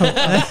one.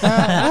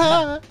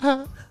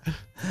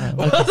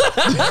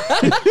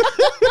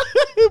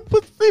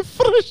 Pussy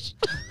fresh.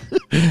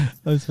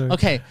 Oh, sorry.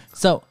 Okay,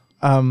 so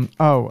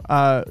So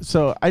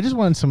I just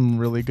wanted some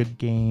really good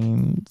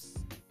games.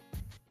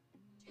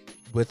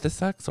 With the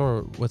sex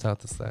or without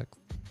the sex?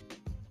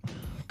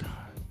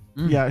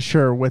 Yeah,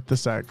 sure, with the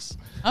sex.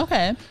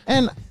 okay.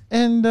 And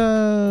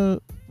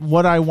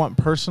what I want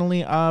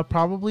personally,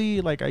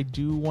 probably like I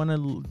do want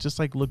to just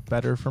like look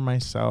better for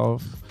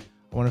myself.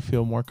 I want to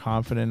feel more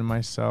confident in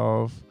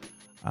myself.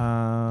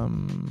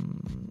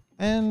 And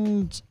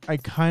I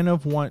kind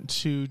of want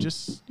to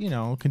just,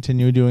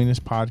 continue doing this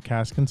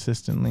podcast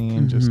consistently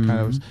and just kind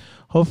of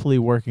hopefully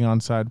working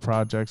on side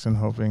projects and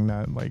hoping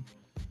that like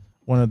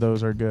one of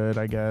those are good,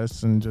 I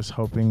guess, and just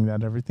hoping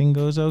that everything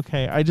goes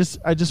okay. I just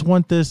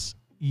want this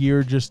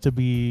year just to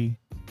be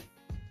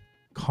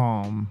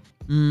calm,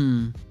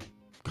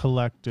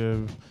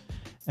 collective,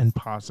 and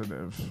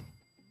positive.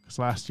 Because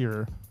last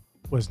year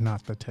was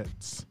not the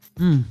tits.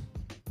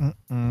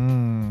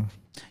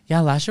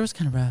 Yeah, last year was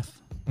kind of rough.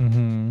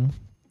 Mm-hmm.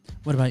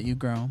 What about you,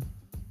 girl?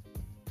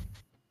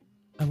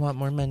 I want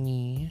more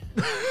money.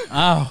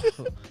 Oh,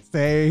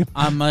 Say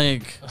I'm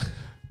like,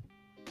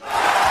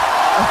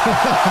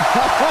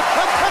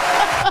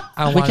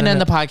 we can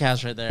end the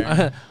podcast right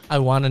there. I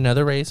want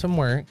another raise from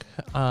work.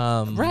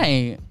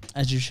 Right,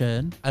 as you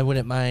should. I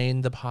wouldn't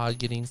mind the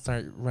pod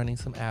start running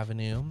some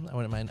avenue. I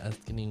wouldn't mind us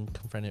getting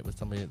confronted with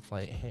somebody that's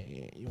like,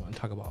 hey, you want to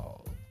talk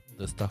about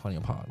this stuff on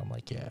your pod? I'm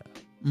like, yeah.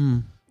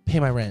 Pay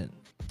my rent.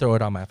 Throw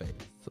it on my face.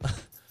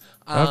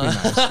 that'd be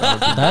nice.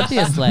 That'd be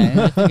a slay.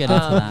 We can get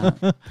into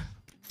that.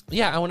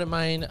 Yeah, I wouldn't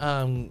mind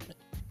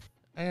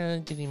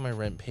getting my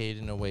rent paid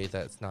in a way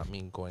that's not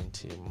me going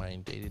to my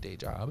day-to-day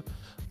job.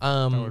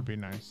 That would be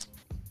nice.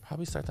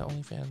 Probably start the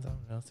OnlyFans. I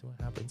don't know. See what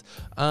happens.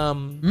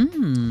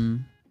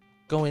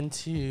 Go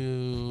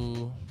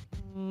into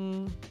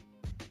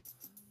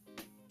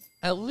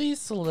at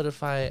least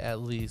solidify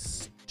at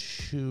least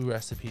 2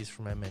 recipes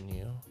for my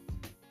menu.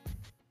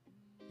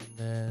 And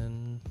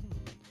then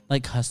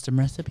Like custom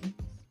recipe?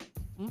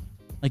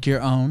 Like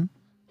your own?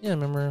 yeah,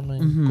 remember my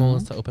goal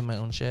is to open my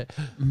own shit.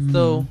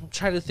 So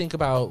try to think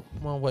about,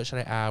 well, what should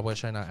I add? What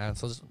should I not add?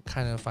 So just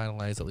kind of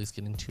finalize at least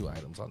getting 2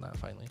 items on that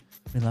finally.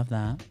 We love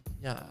that.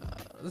 Yeah.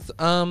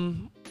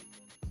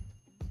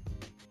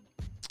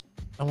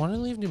 I want to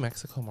leave New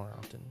Mexico more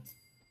often.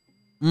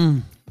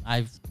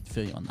 I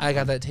feel you on that. I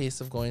got that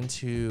taste of going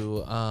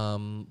to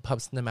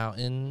Pups in the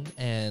Mountain,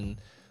 and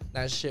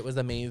that shit was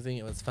amazing.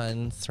 It was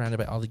fun, surrounded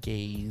by all the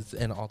gays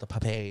and all the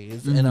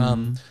puppies,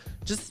 and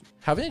just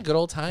having a good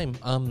old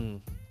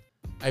time.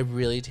 I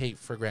really take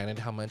for granted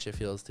how much it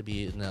feels to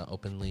be in an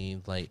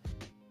openly like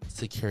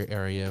secure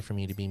area for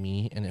me to be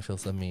me, and it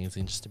feels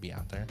amazing just to be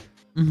out there.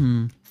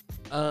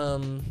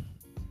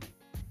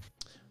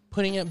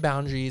 Putting up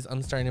boundaries.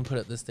 I'm starting to put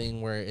up this thing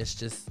where it's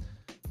just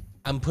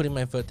I'm putting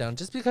my foot down.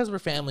 Just because we're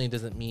family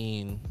doesn't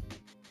mean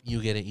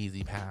you get an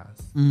easy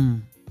pass.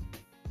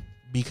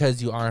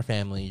 Because you are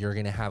family, you're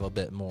gonna have a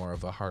bit more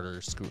of a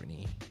harder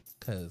scrutiny.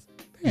 Because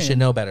you should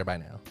know better by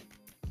now.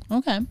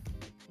 Okay.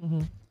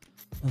 Love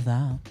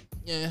that.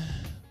 Yeah.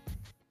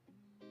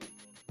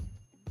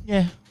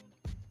 Yeah.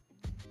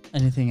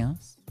 Anything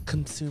else?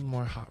 Consume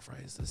more hot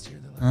fries this year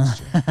than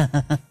last year.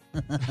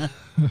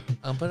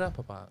 Put up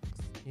a box,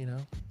 Yeah,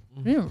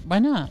 why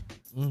not?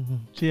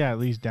 She at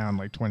least down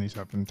like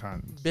 27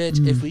 tons.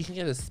 Bitch, if we can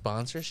get a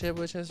sponsorship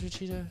with Chester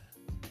Cheetah,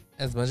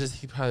 as much as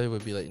he probably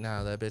would be like,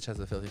 nah, that bitch has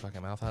a filthy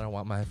fucking mouth. I don't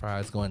want my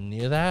fries going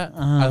near that.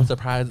 I'm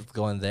surprised it's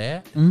going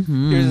there.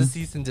 Here's a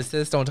cease and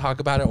desist. Don't talk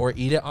about it or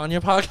eat it on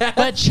your podcast.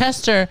 But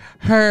Chester,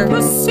 her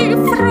Pussy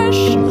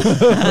fresh.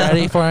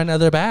 Ready for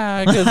another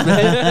bag.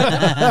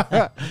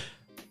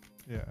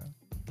 Yeah.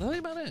 Really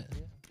about it.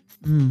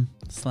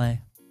 Slay.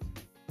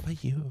 What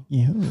about you?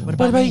 You. What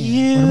about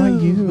you? What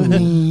about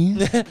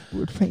you?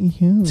 What about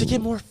you? To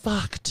get more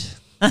fucked.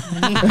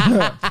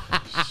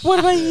 What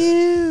about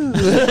you?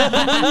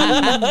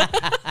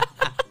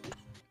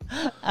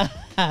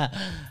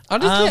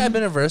 Honestly, I've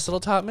been a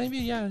versatile top. Maybe,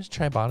 yeah, just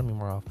try bottoming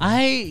more often.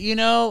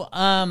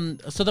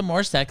 So the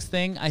more sex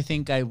thing, I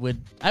think I would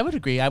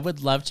agree. I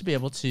would love to be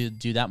able to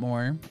do that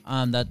more.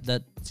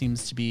 That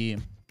seems to be,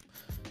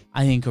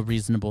 I think, a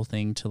reasonable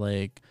thing to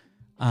like,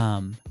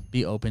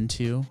 be open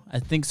to. I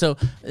think so.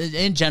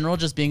 In general,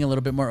 just being a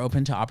little bit more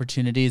open to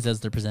opportunities as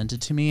they're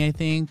presented to me. I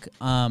think,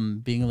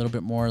 being a little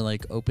bit more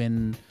like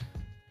open,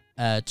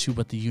 to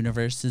what the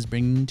universe is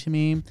bringing to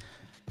me.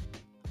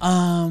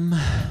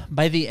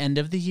 By the end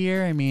of the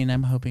year, I mean,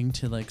 I'm hoping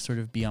to like sort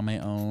of be on my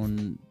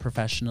own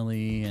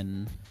professionally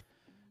and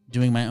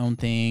doing my own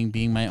thing,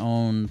 being my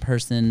own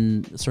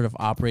person, sort of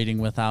operating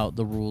without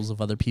the rules of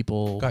other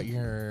people. Got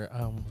your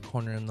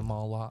corner in the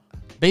mall lot.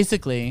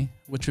 Basically,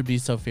 which would be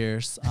so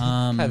fierce.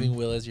 Having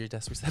Will as your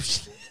desk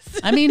receptionist.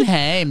 I mean,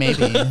 hey,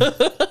 maybe.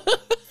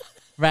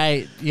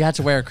 Right, you have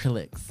to wear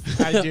acrylics.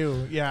 I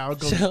do. Yeah, I'll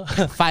go.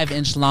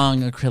 5-inch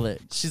long acrylic.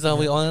 She's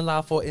we only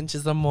allow 4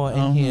 inches or more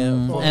in here.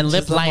 4 And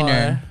lip inches or liner.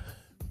 more.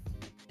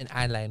 And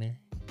eyeliner.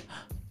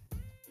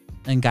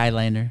 And guy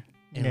liner.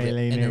 And,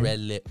 Eyeliner. and a red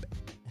lip.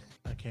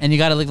 Okay. And you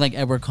gotta look like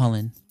Edward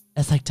Cullen.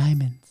 It's like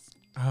diamonds.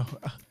 oh,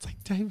 it's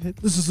like David.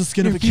 This is the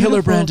skin You're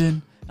beautiful.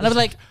 Brandon. And I was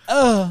like,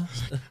 oh.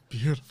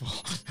 Beautiful.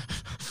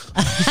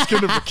 The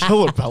skin of a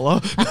killer,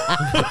 Bella.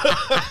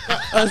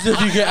 As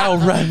if you can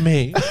outrun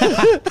me.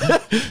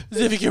 As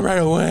if you can run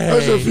away.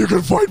 As if you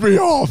can fight me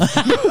off.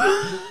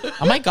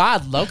 Oh my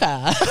God,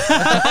 Loca.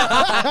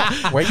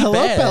 Where you Hello,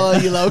 been? Bella,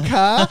 you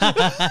loca.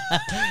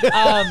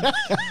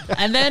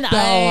 And then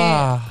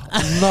Bella,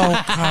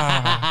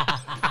 Loca.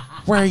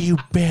 Where you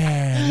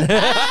been?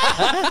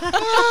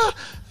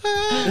 This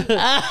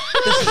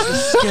is the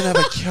skin of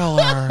a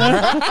killer.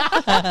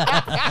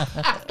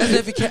 As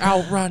if you can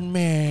outrun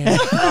me.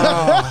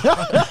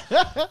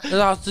 Oh. And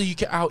also you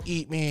can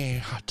out-eat me.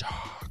 Hot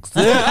dogs.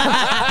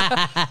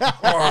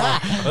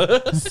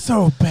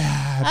 So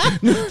bad.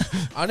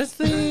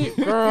 Honestly,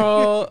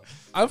 girl,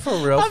 I'm for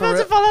real. I'm about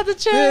to fall out the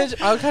chair.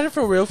 Bitch, I'm kind of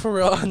for real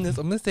on this.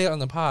 I'm going to say it on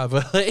the pod,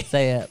 but like,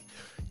 Say it.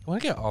 you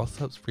want to get all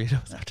subs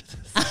burritos after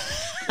this?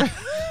 Oh,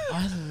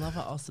 I love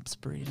an all-subs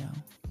burrito.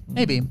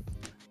 Maybe.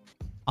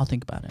 I'll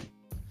think about it.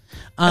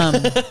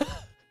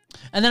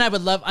 And then I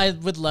would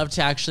love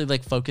to actually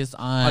like focus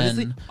on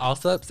Honestly, all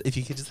subs, if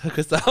you could just hook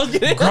us out. girl.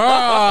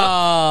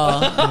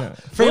 Yeah.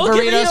 Free We'll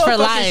give you burritos a for fucking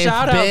life,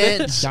 shout out, bitch.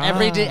 bitch.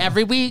 Every day,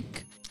 every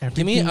week.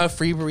 Give me a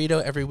free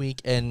burrito every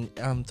week and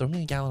throw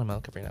me a gallon of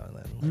milk every now and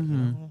then. Like, you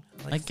know,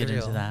 I I'd get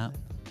cereal. into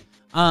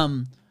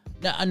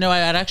that. No,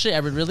 I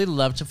would really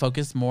love to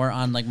focus more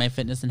on like my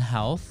fitness and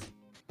health.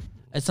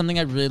 It's something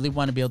I really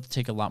want to be able to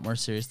take a lot more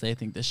seriously. I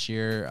think this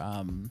year.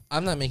 I'm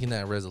not making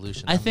that a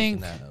resolution. I I'm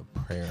think- making that a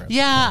prayer.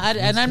 Yeah,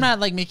 and I'm not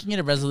like making it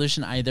a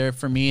resolution either.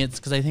 For me, it's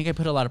because I think I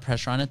put a lot of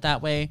pressure on it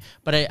that way.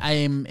 But I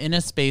am in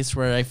a space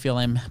where I feel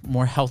I'm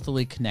more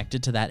healthily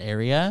connected to that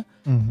area.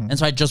 And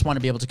so I just want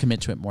to be able to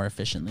commit to it more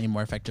efficiently,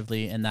 more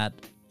effectively. And that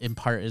in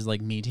part is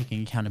like me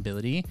taking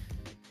accountability.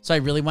 So I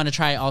really want to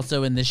try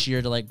also in this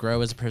year to like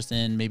grow as a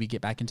person, maybe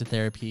get back into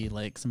therapy,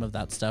 like some of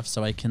that stuff.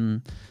 So I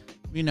can,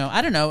 you know,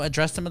 I don't know,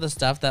 address some of the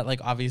stuff that like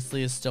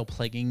obviously is still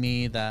plaguing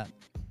me that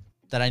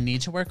I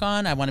need to work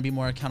on. I want to be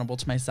more accountable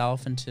to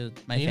myself and to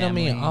my You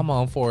family. know me, I'm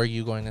all for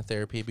you going to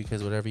therapy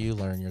because whatever you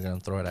learn, you're going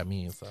to throw it at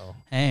me. So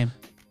Hey,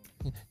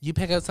 you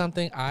pick up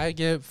something, I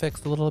get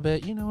fixed a little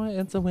bit. You know what?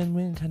 It's a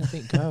win-win kind of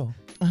thing. Go.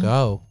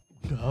 Go.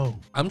 Go.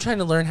 I'm trying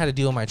to learn how to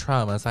deal with my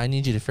trauma, so I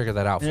need you to figure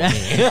that out for me.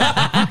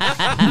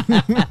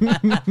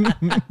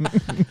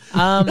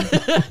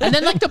 and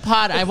then like the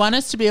pod, I want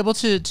us to be able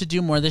to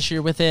do more this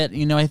year with it.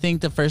 You know, I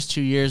think the first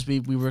 2 years we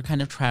were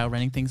kind of trial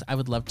running things. I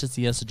would love to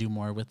see us do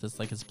more with this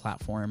like as a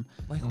platform.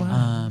 Like what?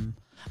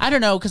 I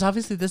don't know, because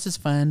obviously this is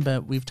fun,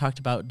 but we've talked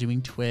about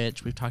doing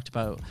Twitch. We've talked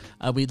about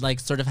we'd like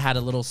sort of had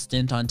a little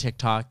stint on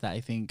TikTok that I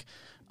think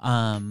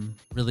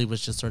really was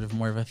just sort of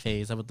more of a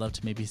phase. I would love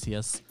to maybe see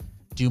us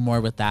do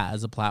more with that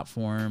as a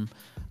platform.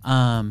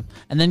 And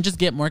then just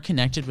get more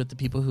connected with the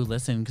people who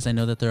listen, because I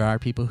know that there are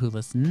people who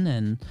listen,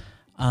 and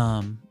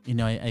you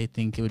know, I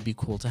think it would be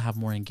cool to have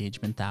more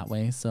engagement that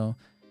way. So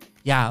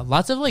yeah,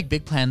 lots of like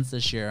big plans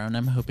this year, and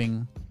I'm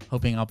hoping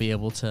I'll be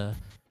able to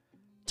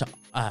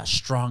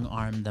strong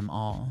arm them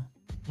all.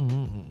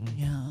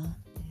 Yeah.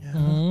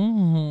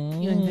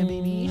 You want that,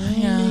 baby?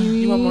 Yeah.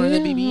 You want more of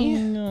that,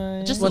 baby?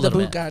 Just a Want the little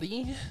bit.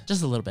 Bugatti?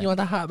 Just a little bit. You want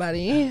the hot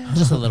body?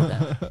 Just a little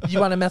bit. You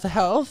want a meth of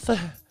health?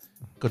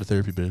 Go to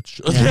therapy, bitch.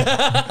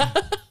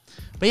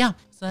 But yeah,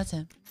 so that's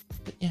it.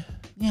 Yeah.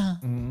 Yeah.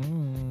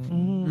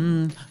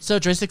 So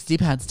Joy6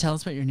 D-Pads, tell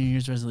us what your New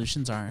Year's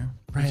resolutions are.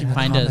 Right You in can the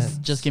find us. comments.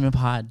 Just Game a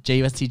Pod.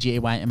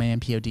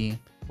 JUSTGAYMANPOD.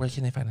 Where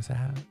can they find us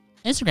at?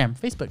 Instagram,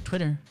 Facebook,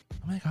 Twitter,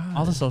 Oh my god.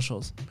 all the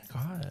socials. Oh my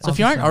god. So if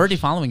you aren't already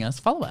following us,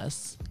 follow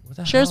us. What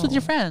the Share us with hell?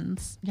 your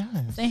friends.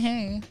 Yes. Say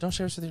hey. Don't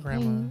share us with your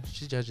grandma.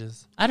 She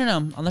judges. I don't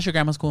know, unless your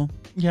grandma's cool.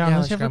 Yeah, Yeah,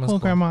 unless you like have a grandma's cool cool.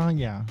 grandma.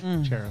 Yeah.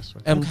 Mm. Share us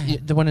with And Okay.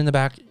 the one in the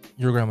back,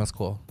 your grandma's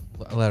cool.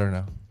 Let her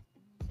know.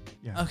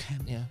 Yeah. Okay.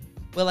 Yeah.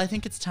 Well, I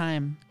think it's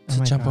time. Oh To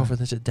my jump God. over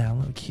the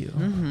download queue.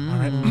 Mm-hmm.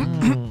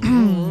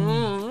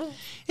 All right.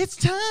 It's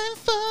time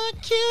for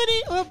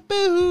cutie or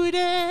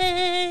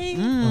booty,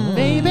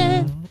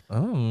 baby.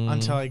 Oh.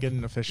 Until I get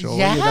an official,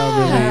 Yes.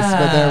 release.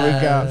 But there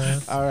we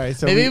go. All right.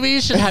 So Maybe we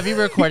should have you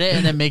record it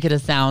and then make it a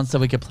sound so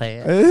we could play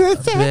it.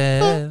 It's time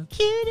Yeah. for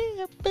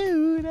cutie or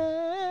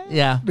booty.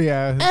 Yeah.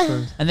 Yeah.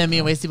 so- And then me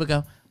and Wasty would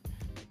go,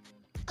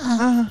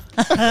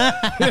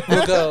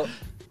 We'll go.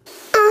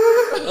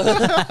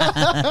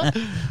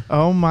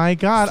 Oh my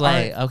God. All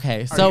slay. right.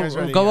 Okay. you So guys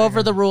ready? go Yeah, over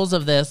yeah. the rules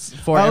of this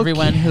for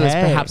everyone who is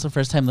Okay. perhaps a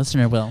first time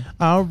listener, Will.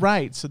 All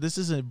right. So this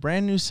is a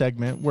brand new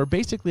segment where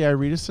basically I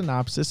read a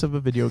synopsis of a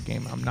video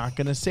game. I'm not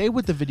going to say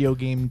what the video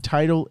game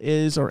title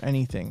is or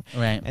anything.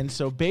 Right. And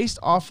so based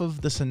off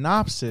of the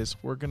synopsis,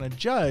 we're going to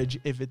judge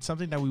if it's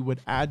something that we would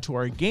add to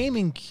our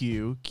gaming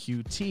queue,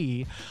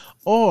 QT,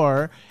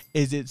 or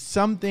is it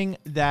something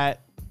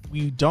that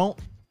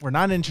we're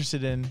not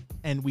interested in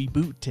and we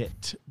boot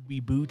it. We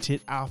boot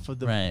it off of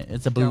the Right.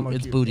 It's a download boot.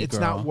 It's queue. booty It's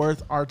girl. not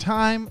worth our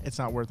time. It's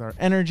not worth our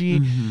energy.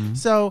 Mhm.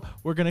 So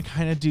we're going to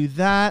kind of do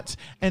that.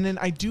 And then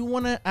I do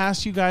want to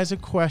ask you guys a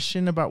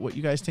question about what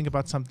you guys think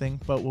about something,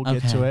 but we'll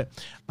get to Okay. it.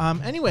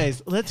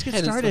 Anyways, let's get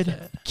Hit us with started.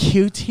 it.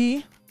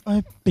 Cutie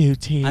or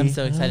booty? I'm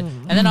so excited.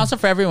 And then also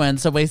for everyone,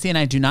 so Wasty and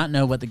I do not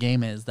know what the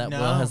game is that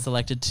No. Will has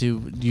selected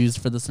to use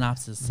for the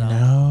synopsis. So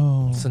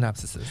No.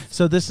 Synopsis.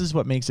 So this is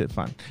what makes it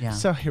fun. Yeah.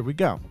 So here we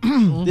go.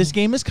 This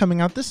game is coming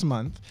out this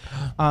month.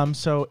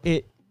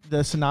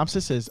 The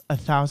synopsis is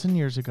 1,000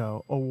 years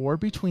ago, a war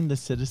between the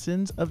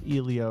citizens of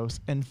Ilios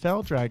and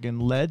Felldragon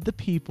led the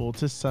people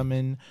to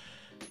summon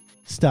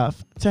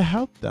stuff to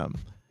help them.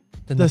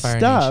 Then The the Fire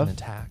stuff- Nation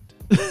attacked.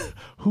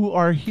 Who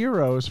are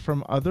heroes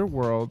from other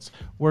worlds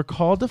were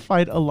called to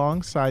fight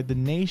alongside the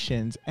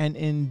nations and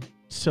in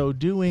so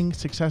doing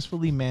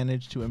successfully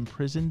managed to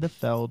imprison the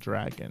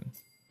Felldragon.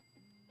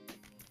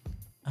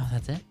 oh,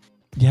 that's it.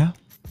 Yeah.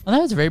 Well,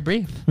 that was very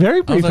brief. Very I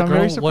was brief. like, I'm very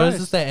girl, surprised. what is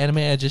this, that anime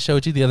I just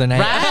showed you the other night?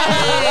 Right.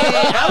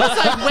 I was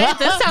like, wait,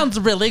 this sounds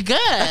really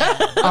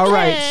good. All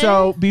right,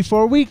 so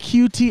before we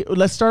QT,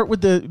 let's start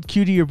with the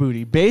QT or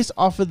booty. Based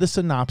off of the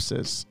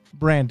synopsis,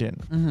 Brandon,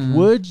 Mm-hmm.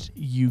 would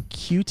you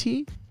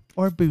QT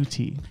or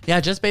booty? Yeah,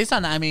 just based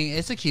on, I mean,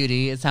 it's a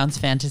cutie. It sounds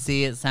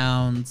fantasy. It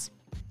sounds,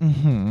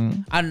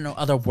 Mm-hmm. I don't know,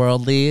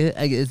 otherworldly.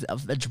 It's,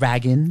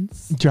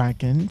 dragons.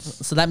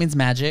 Dragons. So that means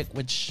magic,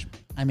 which,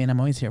 I mean,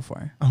 I'm always here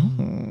for.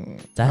 Oh,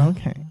 That-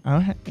 okay.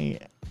 Okay.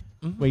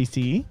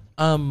 Wasty.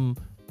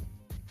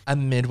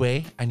 I'm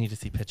midway. I need to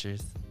see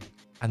pictures.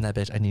 I'm that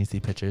bitch. I need to see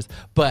pictures.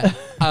 But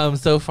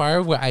so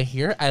far, what I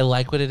hear, I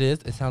like what it is.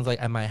 It sounds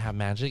like I might have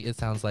magic. It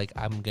sounds like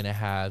I'm gonna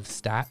have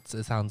stats.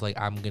 It sounds like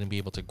I'm gonna be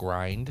able to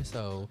grind.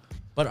 So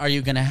But are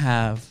you going to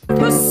have,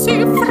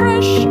 Pussy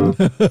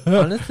fresh.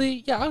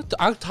 honestly, yeah,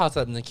 I'll toss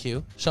that in the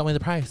queue. Show me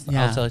the price.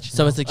 yeah. I'll let you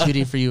So know. it's a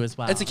cutie for you as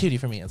well. It's a cutie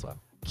for me as well.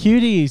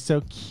 Cutie.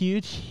 So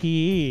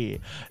cutie.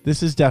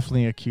 This is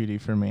definitely a cutie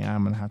for me,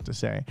 I'm going to have to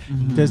say.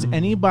 Mm-hmm. Does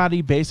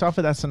anybody, based off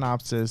of that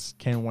synopsis,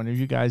 can one of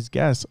you guys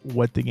guess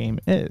what the game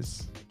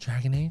is?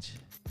 Dragon Age,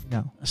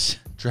 No.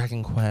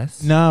 Dragon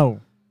Quest, No.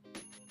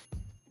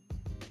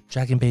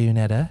 Dragon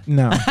Bayonetta.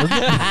 No.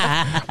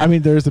 I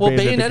mean, there's a Well,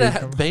 beta that Bayonetta,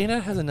 could come-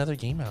 Bayonetta has another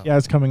game out. Yeah,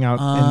 it's coming out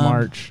in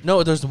March.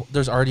 No,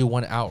 there's already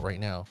one out right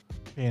now.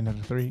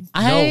 Bayonetta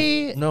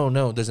 3.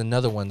 No, there's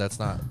another one that's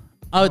not.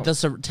 Oh,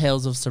 the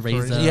Tales of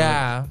Cereza.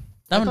 Yeah.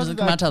 That I one thought doesn't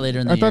that- come out till later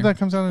in the I year. thought that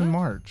comes out in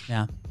March.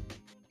 Yeah.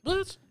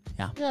 What?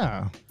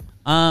 Yeah.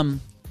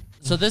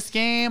 So this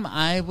game,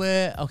 I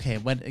would. Okay,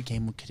 what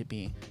game could it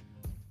be?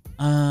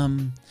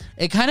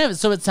 It kind of.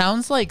 So it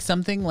sounds like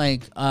something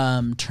like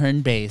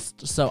turn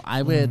based. So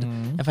I would,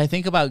 if I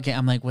think about game,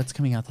 I'm like, what's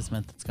coming out this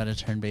month? That's got a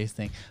turn based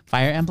thing.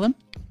 Fire Emblem.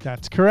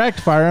 That's correct.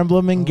 Fire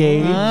Emblem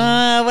Engage.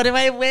 What do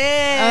I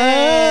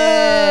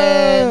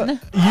win?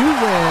 You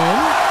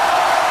win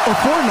a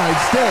 4-night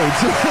stay.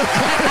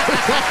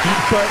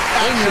 But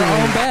In your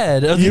own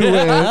bed. you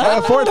win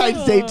a 4-night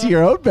stay to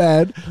your own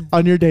bed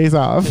on your days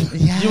off.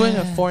 Yeah. You win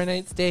a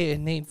 4-night stay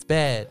in Nate's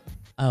bed.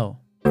 Oh,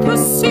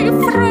 Pussy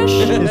fresh.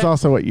 Is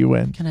also what you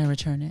win. can I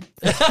return it?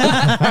 Is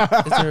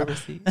there a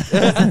receipt?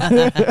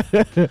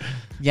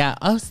 Yeah.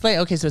 Oh, Slay.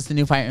 Okay, so it's the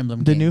new Fire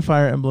Emblem. The game. new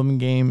Fire Emblem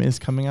game is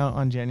coming out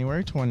on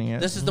January 20th.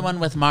 This is the one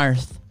with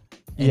Marth.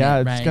 in Yeah,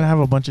 it, it's right? going to have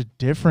a bunch of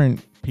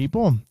different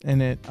people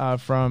in it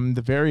from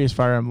the various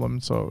Fire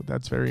Emblems. So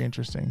that's very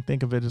interesting.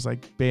 Think of it as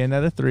like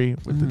Bayonetta 3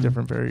 with the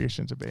different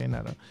variations of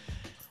Bayonetta.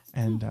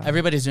 And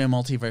Everybody's doing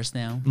multiverse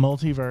now.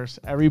 multiverse.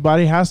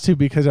 Everybody has to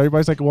because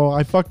everybody's like, well,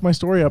 I fucked my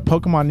story up.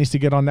 Pokemon needs to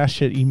get on that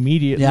shit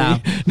immediately. Yeah.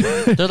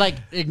 They're like,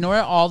 ignore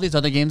all these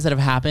other games that have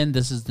happened.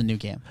 This is the new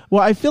game.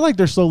 Well, I feel like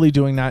they're slowly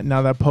doing that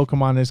now that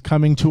Pokemon is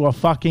coming to a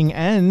fucking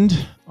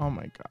end. Oh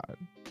my God.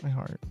 My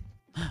heart.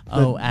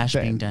 Oh, The- Ash the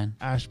being end. done.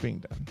 Ash being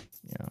done.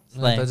 Yeah.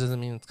 Like, that doesn't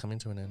mean it's coming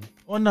to an end.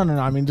 Well, no.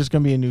 I mean, there's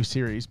gonna be a new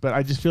series, but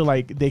I just feel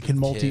like they can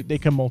Kids. they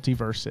can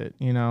multiverse it,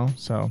 you know.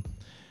 So,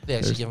 They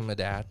actually There's- give him a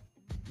dad.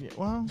 yeah,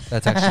 well,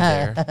 That's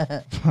actually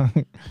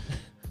there.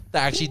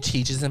 That actually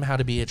teaches him how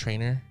to be a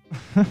trainer.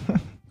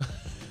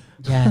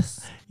 yes.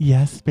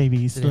 yes,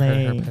 baby, Did it hurt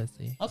her slay.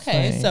 pussy?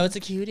 Okay, Slay. so it's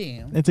a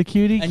cutie. It's a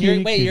cutie. And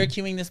cutie, you're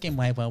cutie. queuing this game.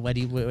 Why? Well, what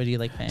do you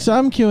like playing? So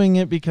I'm queuing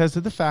it because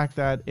of the fact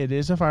that it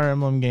is a Fire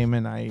Emblem game,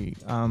 and I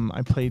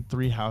played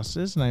Three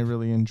Houses and I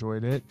really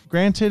enjoyed it.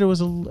 Granted, it was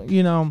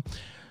you know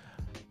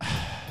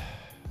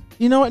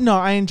what? No,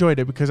 I enjoyed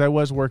it because I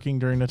was working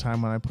during the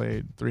time when I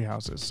played Three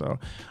Houses. So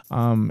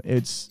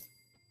it's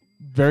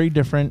very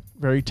different,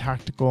 very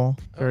tactical,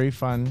 very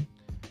fun.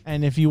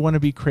 And if you want to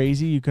be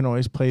crazy, you can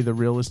always play the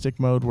realistic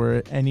mode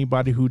where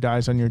anybody who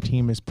dies on your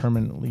team is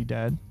permanently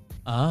dead,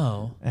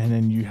 Oh. and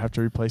then you have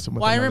to replace them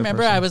with. Well, I another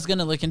remember person. I was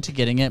gonna look into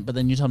getting it, but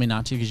then you told me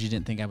not to because you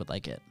didn't think I would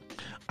like it.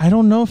 I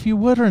don't know if you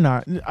would or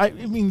not. I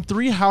mean,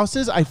 Three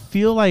Houses. I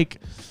feel like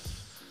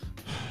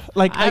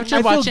After I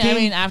feel watching, I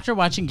mean, after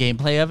watching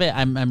gameplay of it,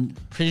 I'm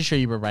pretty sure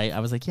you were right. I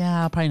was like,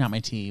 yeah, probably not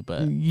my tea,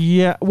 but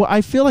yeah. Well,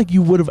 I feel like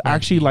you would have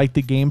actually liked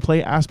the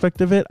gameplay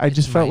aspect of it. I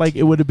just felt my like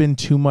it would have been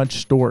too much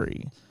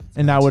story,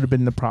 and that would have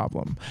been the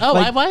problem. oh,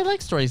 Like, I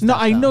like stories. no,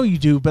 I know you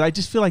do, but I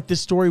just feel like this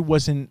story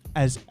wasn't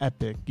as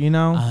epic. You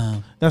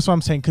know, that's what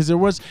I'm saying. Because there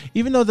was,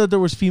 even though that there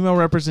was female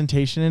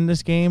representation in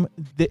this game,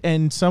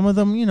 and some of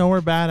them, you know,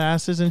 were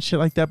badasses and shit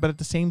like that. But at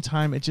the same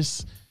time, I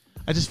just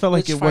felt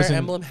like Which it Fire wasn't.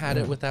 Emblem had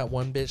it with that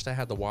one bitch that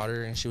had the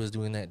water and she was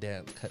doing that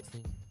dance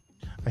cutscene.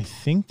 I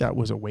think that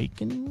was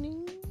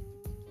Awakening.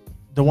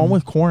 The one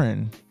with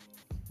Corrin.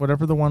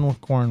 Whatever the one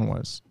with Corrin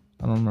was.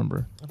 I don't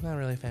remember. I'm not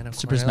really a fan of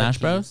Super Corn. I like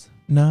Smash Bros. Keys.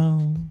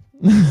 No.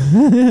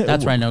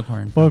 That's where I know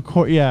Corn.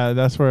 Well, yeah,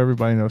 that's where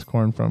everybody knows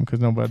Corrin from because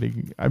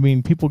nobody. I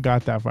mean, people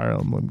got that Fire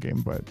Emblem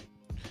game, but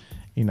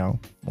you know,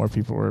 more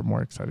people were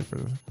more excited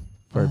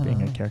for it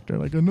being a character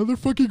like another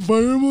fucking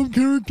Fire Emblem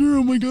character.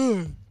 Oh my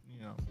god. You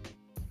know.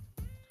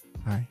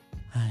 Hi.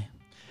 Hi.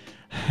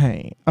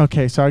 Hey.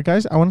 Okay, so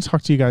guys, I want to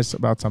talk to you guys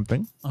about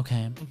something.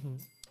 Okay.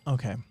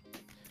 Okay.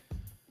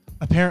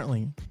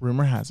 Apparently,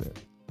 rumor has it,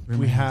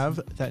 Rumor we has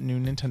have that new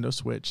Nintendo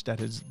Switch that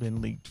has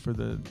been leaked for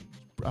the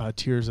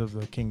Tears of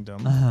the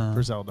Kingdom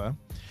for Zelda.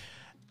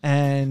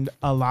 And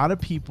a lot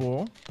of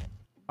people,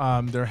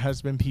 there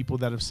has been people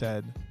that have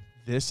said,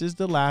 this is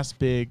the last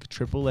big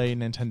AAA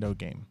Nintendo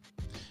game.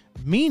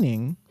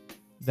 Meaning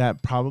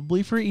that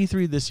probably for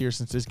E3 this year,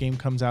 since this game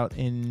comes out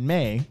in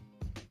May,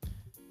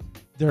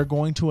 they're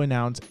going to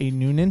announce a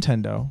new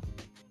Nintendo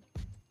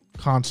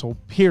console,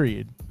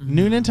 period.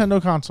 New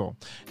Nintendo console.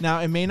 Now,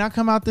 it may not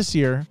come out this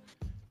year,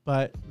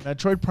 but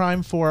Metroid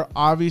Prime 4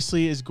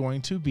 obviously is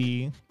going to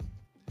be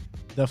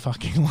the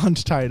fucking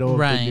launch title of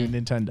the new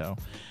Nintendo.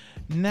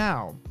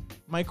 Now,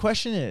 my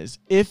question is,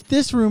 if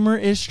this rumor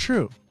is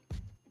true,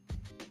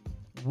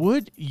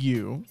 would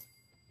you,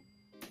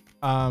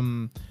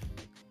 one,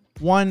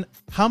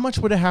 how much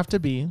would it have to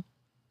be?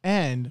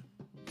 And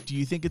do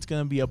you think it's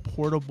going to be a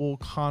portable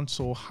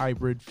console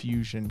hybrid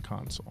fusion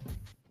console?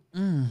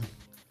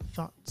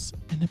 Thoughts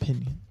and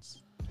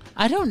opinions.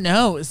 I don't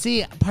know.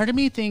 See, part of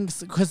me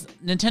thinks because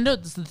Nintendo,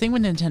 the thing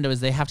with Nintendo is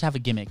they have to have a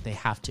gimmick. They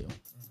have to,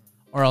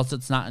 or else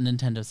it's not a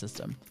Nintendo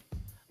system.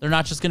 They're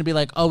not just going to be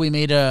like, oh, we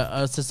made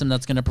a system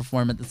that's going to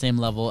perform at the same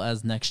level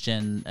as next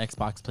gen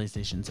Xbox,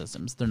 PlayStation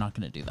systems. They're not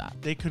going to do that.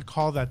 They could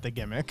call that the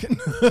gimmick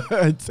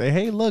and say,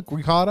 hey, look,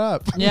 we caught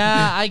up.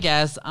 Yeah, I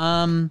guess.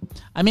 I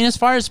mean, as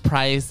far as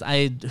price,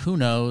 who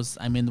knows?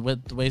 I mean,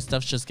 with the way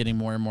stuff's just getting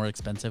more and more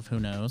expensive, who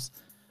knows?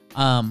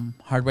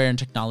 Hardware and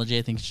technology,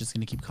 I think it's just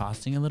going to keep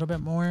costing a little bit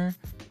more.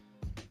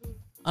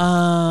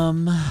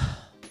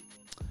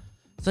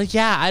 So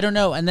yeah, I don't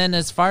know. And then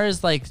as far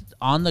as like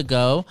on the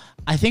go,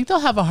 I think they'll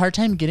have a hard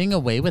time getting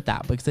away with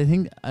that because I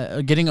think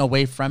getting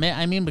away from it.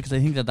 I mean, because I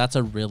think that that's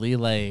a really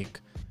like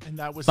And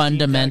that was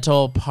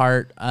fundamental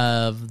part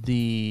of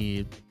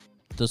the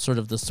sort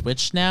of the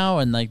Switch now,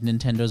 and like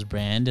Nintendo's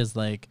brand is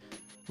like,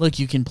 look,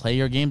 you can play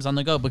your games on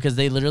the go, because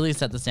they literally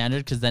set the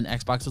standard. Because then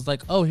Xbox was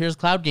like, oh, here's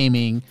cloud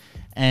gaming,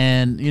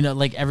 and you know,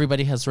 like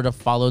everybody has sort of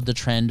followed the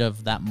trend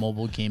of that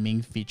mobile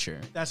gaming feature.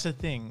 That's the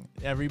thing.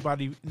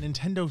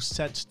 Nintendo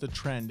sets the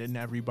trend and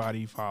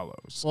everybody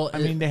follows. Well, I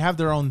mean, they have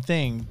their own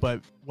thing,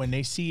 but when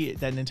they see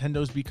that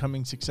Nintendo's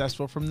becoming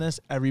successful from this,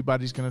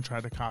 everybody's going to try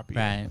to copy it.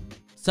 Right.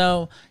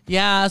 So,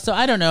 yeah, so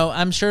I don't know.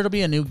 I'm sure it'll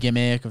be a new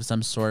gimmick of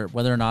some sort,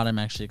 whether or not I'm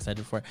actually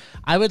excited for it.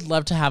 I would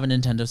love to have a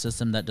Nintendo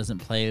system that doesn't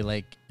play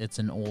like it's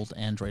an old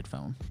Android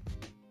phone.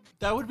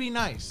 That would be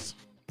nice.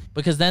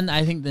 Because then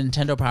I think the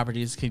Nintendo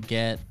properties could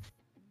get,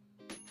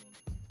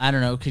 I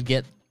don't know, could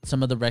get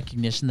some of the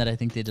recognition that I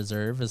think they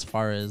deserve as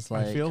far as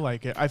like... I feel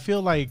like it. I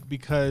feel like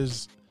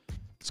because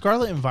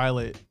Scarlet and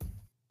Violet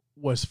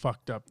was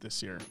fucked up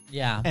this year.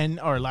 Yeah.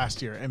 Or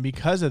last year. And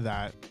because of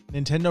that,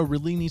 Nintendo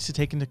really needs to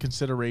take into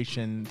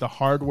consideration the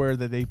hardware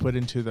that they put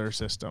into their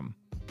system.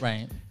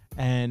 Right.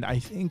 And I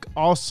think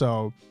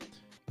also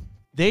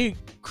they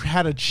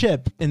had a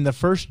chip in the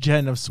first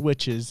gen of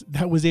Switches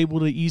that was able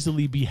to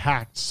easily be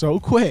hacked so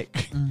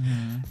quick,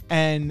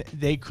 and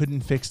they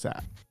couldn't fix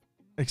that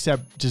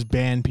except just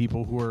ban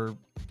people who were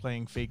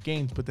playing fake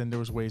games. But then there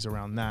was ways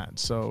around that,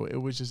 so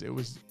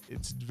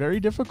it's very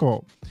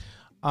difficult.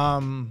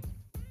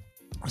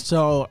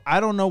 So I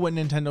don't know what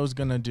Nintendo's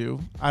gonna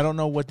do. I don't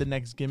know what the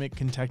next gimmick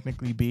can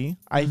technically be.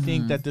 I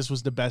think that this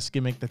was the best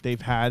gimmick that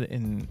they've had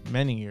in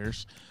many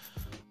years.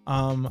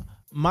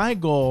 My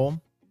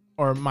goal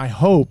or my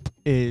hope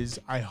is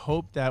I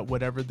hope that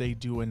whatever they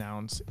do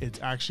announce, it's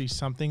actually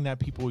something that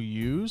people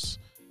use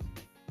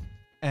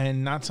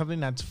and not something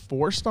that's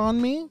forced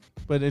on me,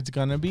 but it's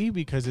gonna be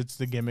because it's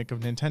the gimmick of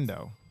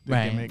Nintendo.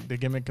 The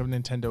gimmick of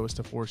Nintendo is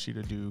to force you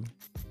to do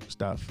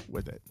stuff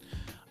with it.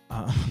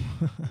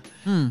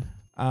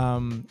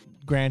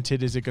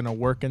 Granted, is it going to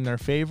work in their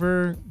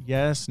favor?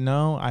 Yes,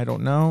 no, I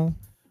don't know.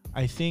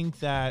 I think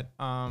that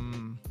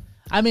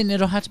I mean,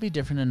 it'll have to be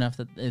different enough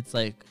that it's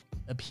like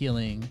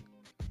appealing,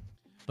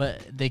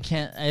 but they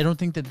can't. I don't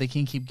think that they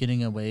can keep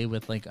getting away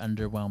with like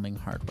underwhelming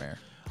hardware.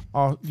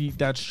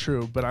 That's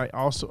true, but I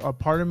also, a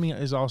part of me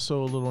is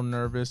also a little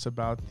nervous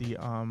about the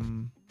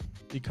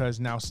because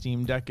now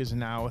Steam Deck is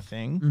now a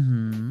thing,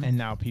 and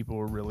now people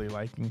are really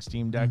liking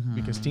Steam Deck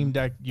because Steam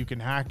Deck, you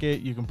can hack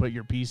it, you can put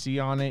your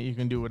PC on it, you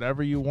can do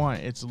whatever you want.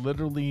 It's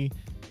literally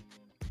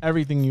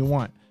everything you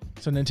want.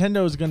 So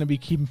Nintendo is going to be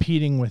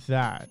competing with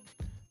that.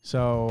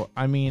 So,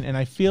 I mean, and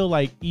I feel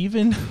like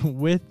even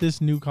with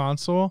this new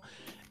console,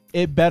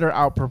 it better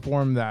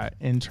outperform that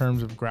in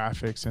terms of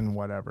graphics and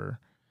whatever.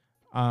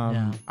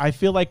 I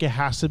feel like it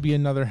has to be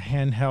another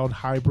handheld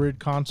hybrid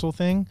console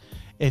thing.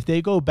 If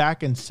they go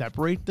back and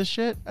separate the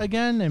shit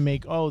again and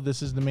make,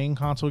 this is the main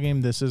console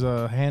game, this is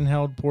a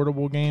handheld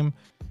portable game.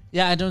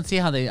 Yeah, I don't see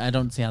how they. I'm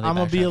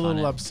gonna be a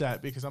little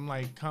upset because I'm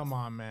like, come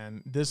on,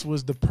 man, this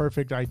was the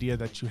perfect idea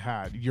that you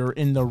had. You're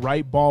in the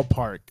right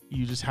ballpark.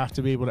 You just have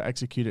to be able to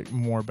execute it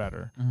more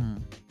better.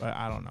 But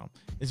I don't know.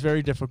 It's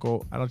very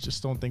difficult. I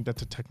don't think that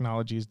the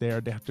technology is there.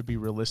 They have to be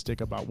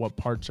realistic about what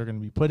parts are going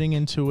to be putting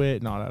into it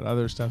and all that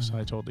other stuff. So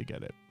I totally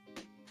get it.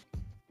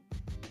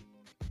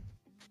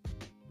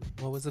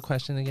 What was the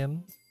question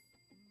again?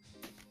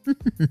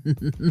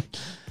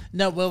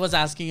 No, Will was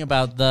asking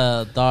about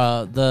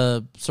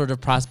the sort of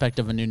prospect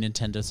of a new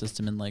Nintendo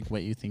system and like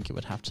what you think it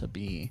would have to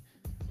be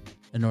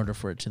in order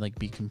for it to like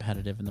be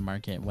competitive in the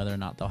market, whether or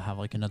not they'll have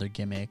like another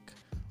gimmick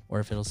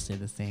or if it'll stay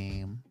the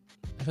same.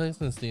 I feel like it's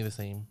gonna stay the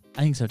same.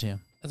 I think so too.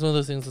 It's one of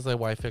those things that's like,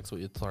 why fix what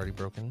it's already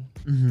broken?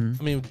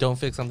 I mean, don't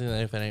fix something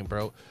that if it ain't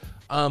broke.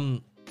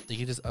 They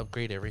could just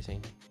upgrade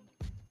everything.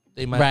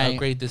 They might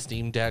upgrade the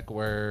Steam Deck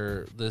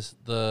where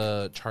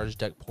the Charge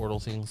Deck portal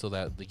thing so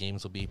that the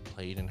games will be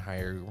played in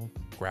higher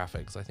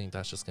graphics. I think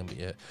that's just gonna be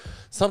it.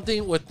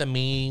 Something with the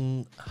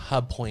main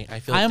hub point.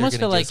 I almost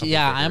feel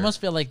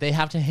like they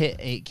have to hit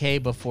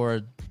 8K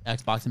before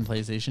Xbox and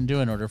PlayStation do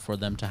in order for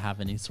them to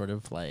have any sort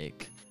of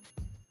like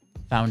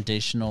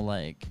foundational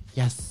like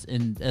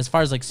in as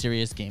far as like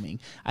serious gaming.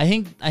 I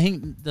think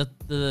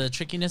the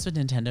trickiness with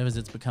Nintendo is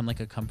it's become like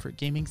a comfort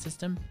gaming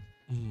system.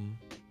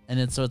 And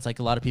it's like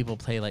a lot of people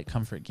play like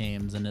comfort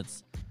games and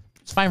it's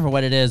fine for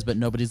what it is, but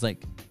nobody's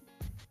like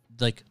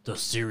the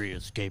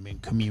serious gaming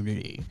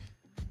community.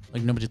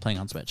 Like nobody's playing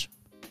on Switch.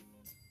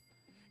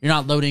 You're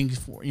not loading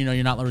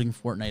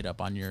Fortnite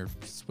up on your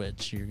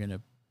Switch. You're gonna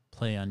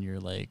play on your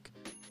like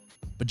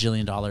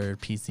bajillion dollar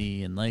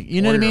PC and like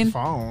you know what I mean?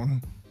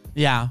 Phone.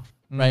 Yeah.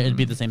 Right. It'd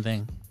be the same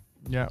thing.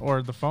 Yeah,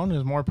 or the phone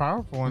is more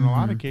powerful in a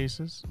lot of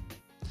cases.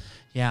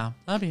 Yeah,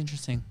 that'd be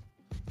interesting.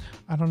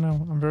 I don't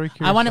know. I'm very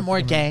curious. I want it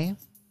more gay.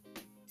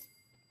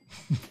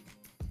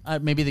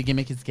 Maybe the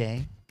gimmick is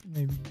gay.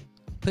 Maybe.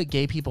 Put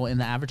gay people in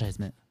the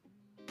advertisement.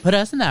 Put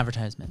us in the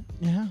advertisement.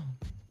 Yeah.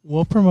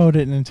 We'll promote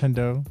it,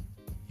 Nintendo.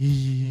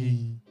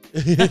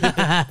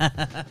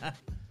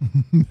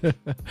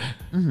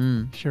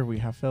 Sure, we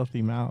have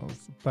filthy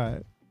mouths,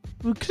 but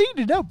we'll clean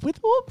it up with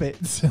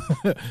Orbits.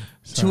 A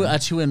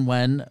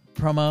 2-in-1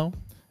 promo.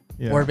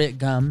 Yeah. Orbit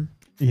gum.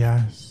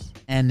 Yes.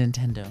 And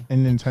Nintendo.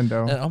 And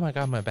oh my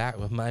god, my back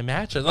with my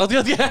mattress. My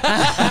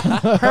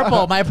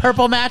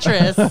purple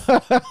mattress.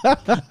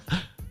 That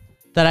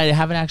I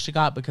haven't actually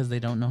got because they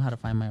don't know how to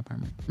find my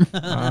apartment.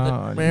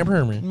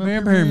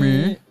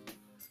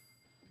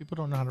 People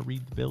don't know how to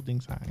read the building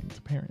signs,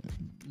 apparently.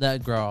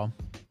 That girl.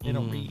 They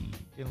don't read.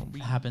 It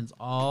happens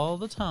all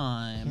the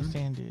time. Can't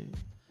stand it.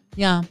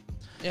 Yeah.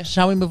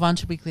 Shall we move on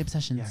to weekly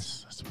obsessions?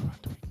 Yes. Let's move on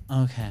to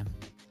Okay.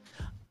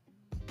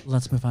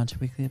 Let's move on to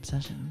weekly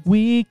obsessions.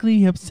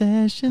 Weekly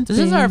obsessions. This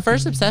is our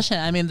first obsession.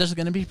 I mean, there's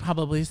going to be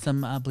probably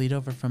some bleed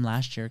over from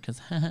last year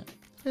because.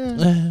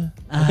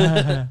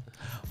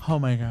 Oh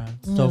my god,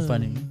 so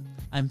funny!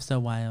 I'm so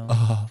wild.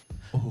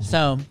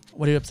 So,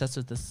 what are you obsessed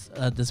with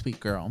this week,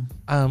 girl?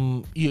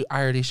 I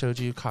already showed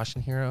you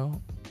Caution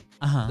Hero.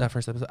 That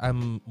first episode.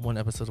 I'm one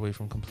episode away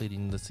from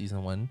completing the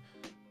season 1.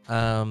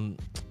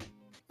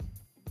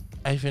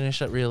 I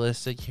finished up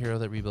Realistic Hero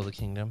that Rebuild the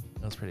Kingdom.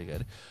 That was pretty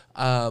good.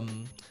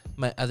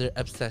 My other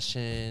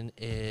obsession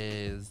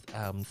is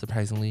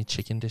surprisingly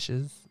chicken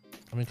dishes.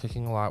 I've been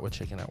cooking a lot with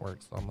chicken at work,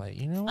 so I'm like,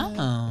 you know what?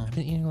 Oh. I've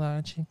been eating a lot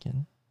of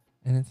chicken,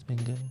 and it's been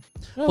good.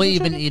 Wait,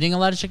 you've been eating a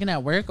lot of chicken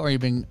at work, or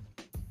you've been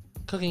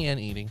cooking and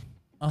eating?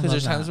 Oh, Because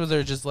there's love times that. where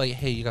they're just like,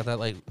 hey, you got that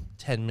like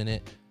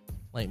 10-minute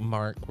like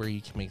mark where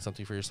you can make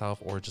something for yourself,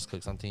 or just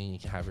cook something and you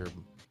can have your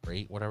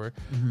break, whatever.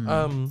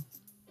 Mhm.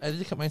 I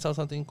did cook myself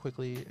something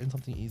quickly and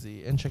something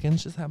easy, and chicken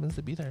just happens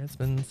to be there. It's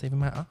been saving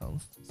my ass.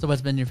 So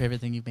what's been your favorite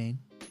thing you've made?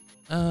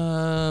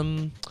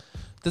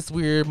 This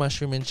weird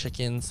mushroom and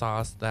chicken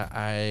sauce that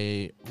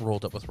I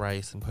rolled up with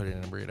rice and put it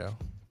in a burrito.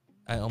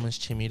 I almost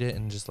chimied it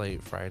and just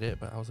like fried it,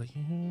 but I was like,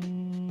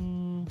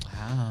 Wow.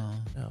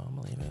 no, I'm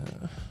gonna leave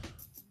it.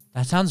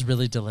 That sounds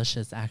really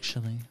delicious,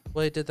 actually.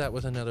 Well, I did that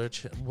with another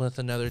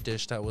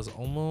dish that was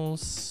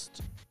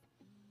almost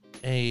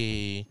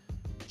a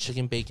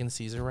chicken bacon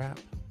Caesar wrap.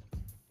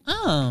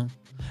 Oh.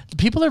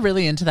 People are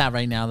really into that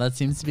right now. That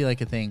seems to be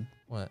like a thing.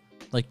 What?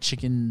 Like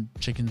chicken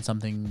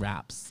something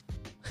wraps.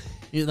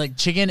 Like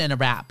chicken and a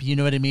wrap. You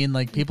know what I mean?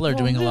 Like people are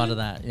doing a lot of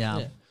that.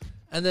 Yeah.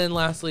 And then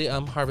lastly,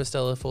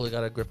 Harvestella fully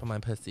got a grip on my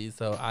pussy,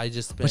 so I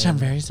just been, Which I'm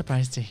very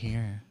surprised to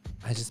hear.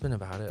 I just been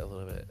about it a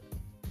little bit.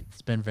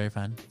 It's been very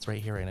fun. It's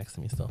right here, right next to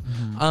me still.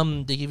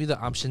 Mhm. They give you the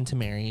option to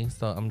marry,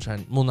 so I'm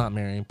trying. Well, not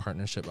marry,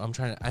 partnership.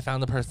 I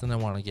found the person I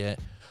want to get.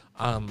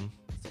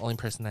 It's the only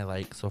person I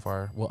like so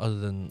far. Well, other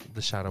than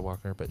the Shadow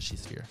Walker, but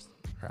she's fierce.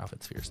 Her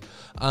outfit's fierce.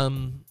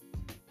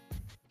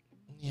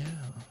 Yeah.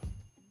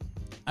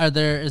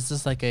 Is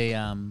this like a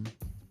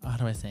how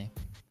do I say?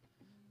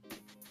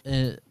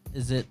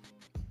 Is it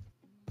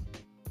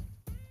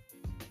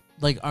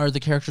like, are the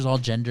characters all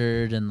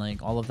gendered and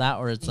like all of that,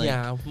 or it's like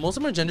yeah, most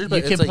of them are gendered, but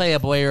you can it's like, play a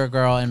boy or a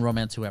girl and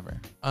romance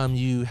whoever?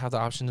 you have the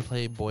option to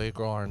play boy,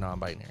 girl, or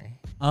non-binary.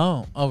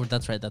 Oh,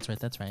 that's right.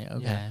 Okay.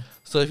 Yeah.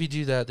 So if you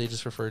do that, they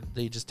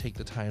just take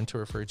the time to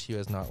refer to you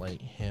as not like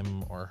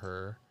him or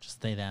her. Just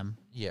they them.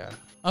 Yeah.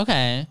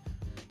 Okay.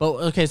 But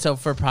okay, so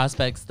for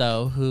prospects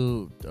though,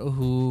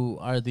 who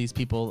are these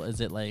people?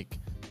 Is it like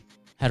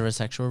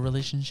heterosexual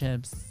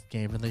relationships,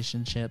 gay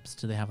relationships?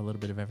 Do they have a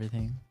little bit of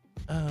everything?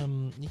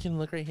 You can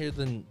look right here.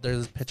 Then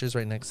there's pictures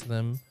right next to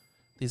them.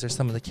 These are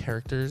some of the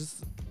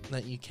characters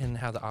that you can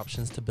have the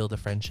options to build a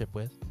friendship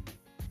with.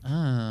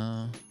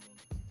 Oh.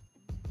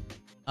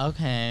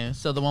 Okay,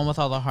 so the one with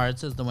all the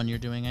hearts is the one you're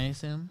doing, I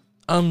assume?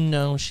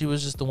 No, she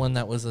was just the one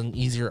that was an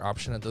easier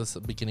option at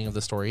the beginning of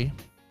the story.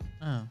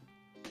 Oh.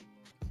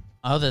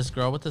 Oh, this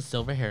girl with the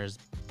silver hair is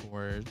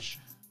gorge.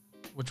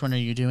 Which one are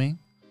you doing?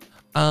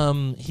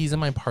 He's in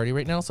my party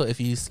right now, so if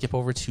you skip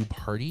over to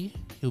party,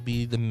 he'll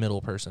be the middle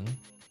person.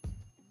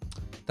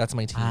 That's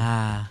my team.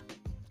 Ah,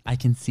 I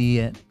can see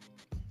it.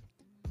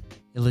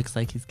 It looks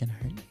like he's gonna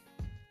hurt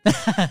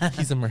you.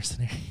 He's a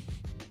mercenary.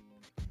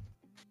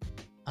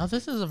 Oh,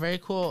 this is a very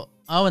cool.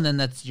 Oh, and then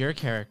that's your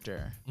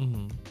character.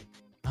 Mm-hmm.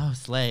 Oh,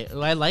 slay.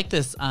 Oh, I like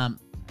this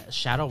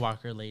Shadow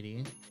Walker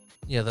lady.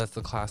 Yeah, that's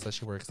the class that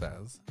she works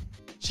as.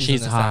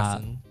 She's an hot.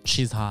 assassin.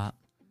 She's hot.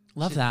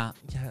 Love that.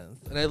 Yes,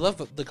 and I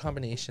love the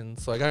combination.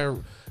 So I got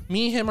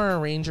me, him, or a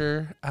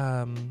ranger.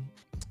 Yeah.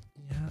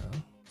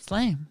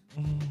 Slay.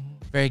 Mm.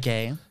 Very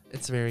gay.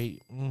 It's very.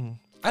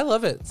 I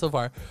love it so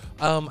far.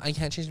 I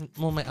can't change.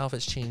 Well, my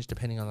outfits change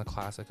depending on the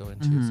class I go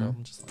into. So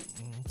I'm just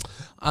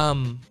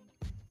like,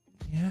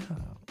 yeah.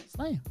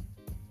 Slay.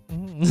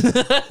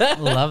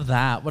 Love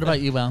that. What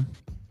about you, Will?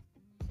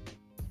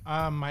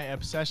 My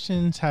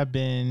obsessions have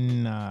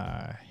been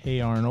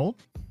Hey Arnold,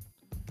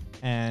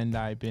 and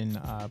I've been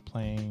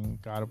playing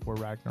God of War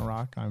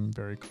Ragnarok. I'm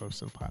very close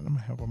to the platinum.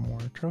 I have one more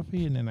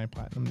trophy, and then I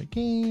platinum the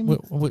game.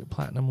 What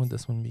platinum would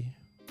this one be?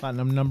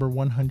 Platinum number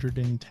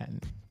 110.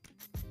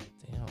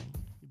 Damn.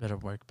 You better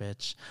work,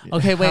 bitch. Yeah.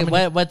 Okay, How wait.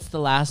 many- What's the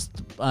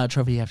last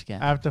trophy you have to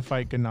get? I have to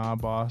fight Gna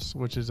boss,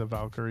 which is a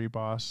Valkyrie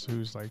boss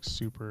who's like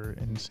super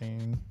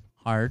insane.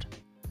 Hard.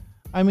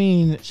 I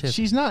mean, Shit.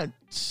 she's not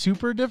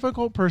super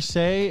difficult per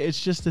se. It's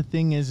just the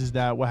thing is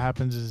that what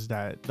happens is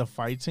that the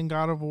fights in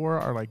God of War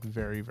are like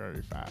very,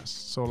 very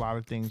fast. So a lot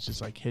of things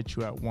just like hit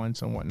you at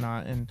once and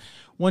whatnot. And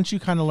once you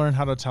kind of learn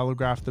how to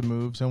telegraph the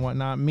moves and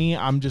whatnot,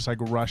 I'm just like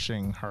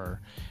rushing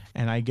her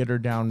and I get her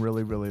down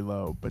really, really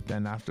low. But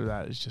then after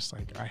that, it's just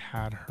like I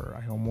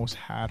almost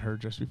had her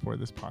just before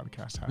this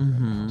podcast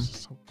happened. I was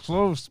so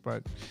close,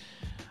 but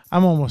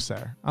I'm almost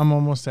there.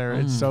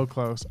 It's so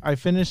close. I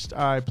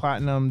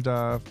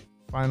platinumed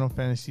Final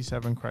Fantasy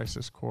VII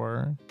Crisis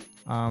Core,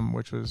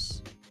 which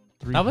was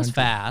 300. That was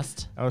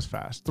fast. That was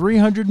fast.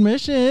 300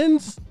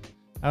 missions.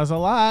 That was a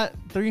lot.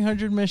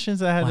 300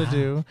 missions I had to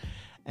do,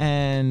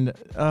 and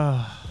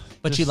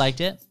But you liked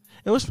it?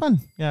 it was fun.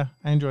 Yeah,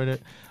 I enjoyed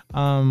it.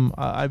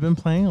 I've been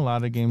playing a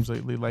lot of games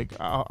lately. Like,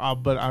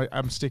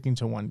 I'm sticking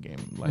to one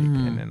game. Like,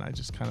 and then I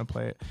just kind of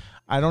play it.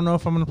 I don't know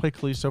if I'm gonna play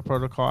Callisto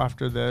Protocol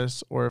after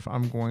this, or if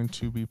I'm going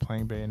to be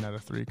playing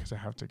Bayonetta 3 because I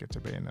have to get to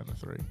Bayonetta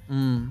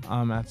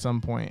 3 at some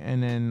point.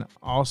 And then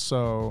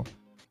also,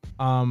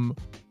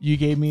 you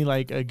gave me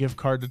like a gift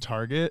card to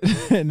Target,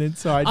 and then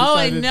so I decided. Oh,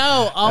 I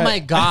know. Oh my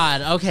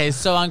God. Okay,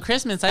 so on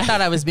Christmas, I thought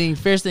I was being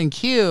fierce and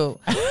cute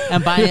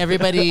and buying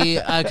everybody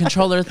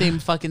controller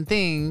themed fucking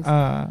things.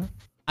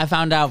 I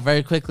found out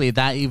very quickly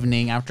that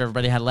evening after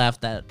everybody had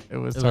left that It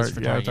was it Target. was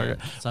for Yeah, Target.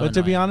 So but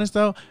to be annoying. honest,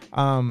 though,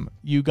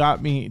 you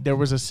got me. There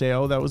was a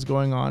sale that was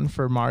going on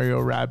for Mario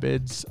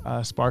Rabbids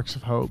Sparks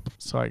of Hope,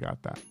 so I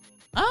got that.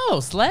 Oh,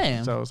 slay.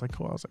 So I was like,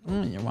 cool. I was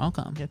like, You're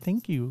welcome. yeah,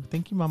 thank you,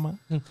 Mama.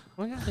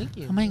 Oh yeah, thank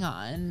you. Oh my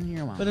god,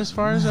 you're welcome. But as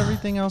far as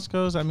everything else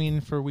goes, I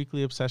mean, for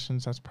weekly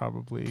obsessions, those were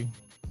probably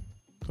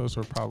the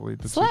two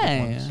big slay.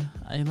 ones.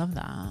 I love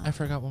that. I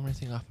forgot one more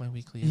thing off my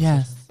weekly.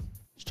 Yes.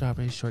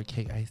 Strawberry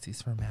shortcake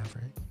ices for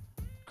Maverick.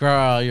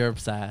 Girl, you're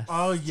obsessed.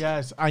 Oh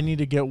yes, I need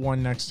to get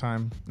one next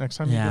time. Next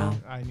time Yeah. you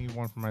go, I need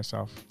one for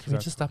myself. Can we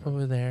just stop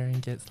over there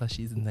and get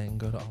slushies and then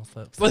go to All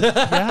Flips?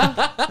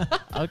 Yeah.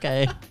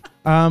 Okay.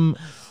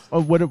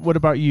 What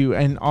about you?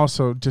 And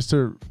also, just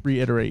to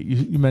reiterate,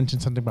 you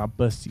mentioned something about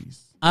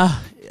bussies.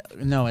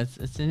 No, it's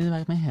in the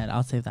back of my head.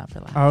 I'll save that for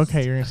last. Oh,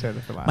 okay, you're gonna say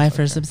that for last. My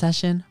first okay.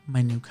 obsession,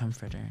 my new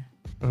comforter.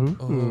 Ooh.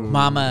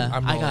 Mama,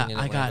 I'm I rolling in it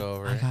when I got go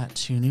over. I got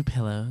 2 new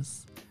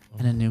pillows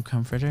and a new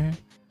comforter.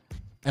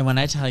 And when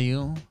I tell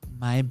you,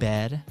 my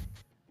bed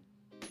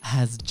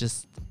has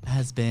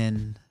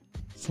been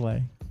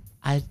Slay.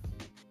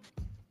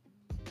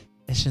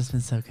 it's just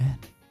been so good.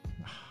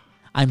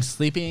 I'm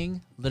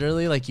sleeping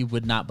literally like you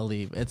would not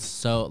believe. It's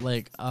so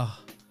like, oh,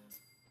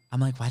 I'm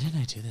like, why didn't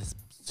I do this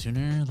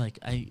sooner? Like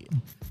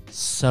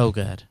so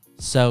good.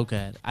 So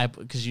good.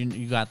 Because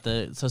you got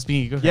so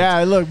speaking of gift cards,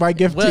 Yeah, look, my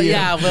gift Will, to you.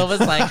 yeah, Will was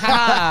like,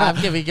 ha,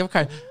 I'm giving gift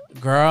card.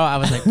 Girl, I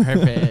was like,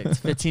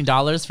 perfect.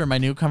 $15 for my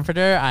new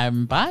comforter.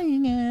 I'm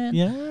buying it.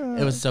 Yeah.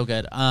 It was so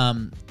good.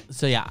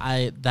 So yeah,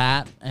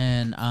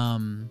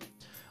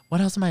 what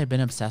else am I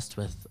been obsessed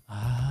with?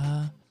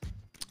 I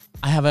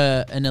have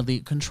an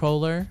Elite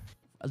controller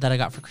that I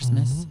got for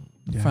Christmas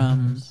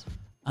from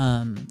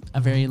a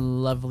very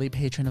lovely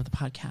patron of the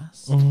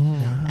podcast.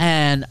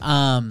 And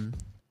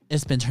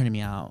it's been turning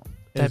me out.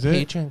 That Is it?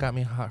 patron got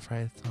me hot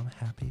fries, so I'm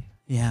happy.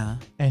 Yeah.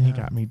 And he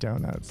got me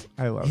donuts.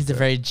 I love it. He's a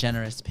very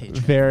generous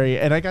patron. Very.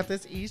 And I got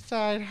this East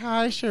Side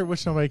High shirt,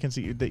 which nobody can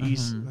see. The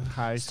East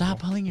High. Stop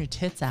pulling your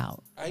tits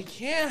out. I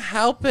can't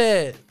help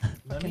it.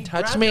 Fucking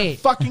touch me.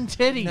 Fucking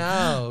titty.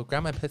 No,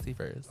 grab my pussy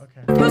first.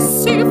 Okay.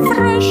 Pussy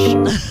fresh.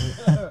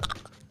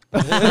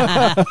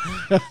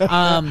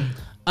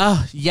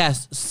 Oh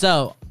yes.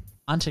 So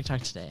on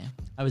TikTok today,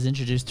 I was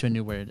introduced to a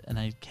new word and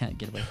I can't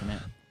get away from it.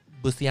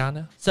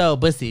 Luciana. So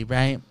bussy,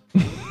 right?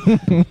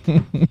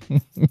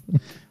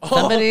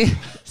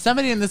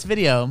 Somebody in this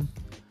video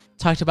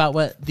talked about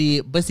what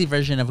the bussy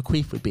version of a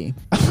queef would be.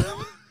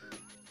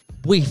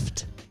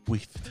 Weefed.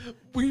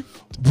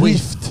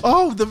 Weefed.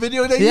 Oh, the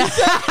video that you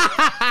said.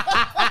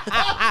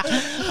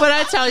 When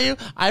I tell you,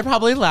 I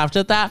probably laughed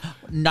at that,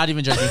 not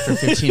even joking, for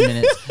 15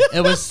 minutes.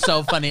 It was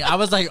so funny. I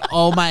was like,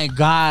 oh my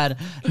God,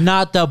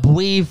 not the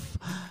weef.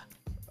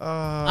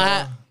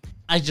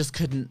 I just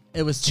couldn't.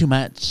 It was too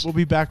much. We'll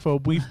be back for a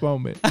brief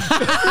moment.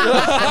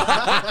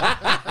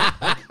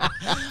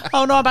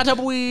 Oh no, I'm about to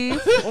weef.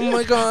 Oh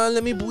my God,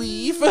 let me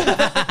breathe.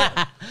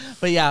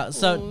 But yeah,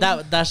 so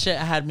that shit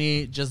had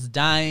me just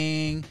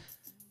dying,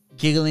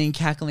 giggling,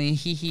 cackling,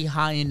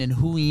 hee-hee-hawing, and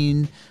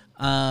hooing.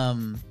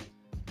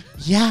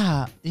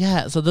 Yeah.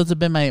 So those have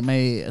been my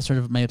sort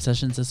of my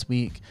obsessions this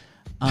week.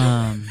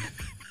 We're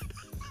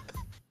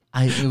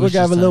gonna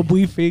have a little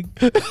briefing.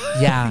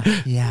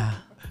 Yeah.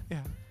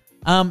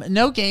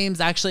 No games.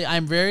 Actually,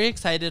 I'm very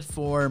excited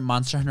for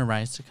Monster Hunter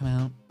Rise to come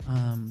out.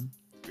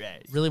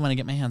 Really want to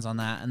get my hands on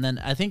that. And then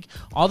I think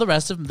all the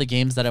rest of the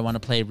games that I want to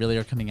play really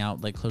are coming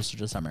out like closer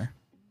to summer.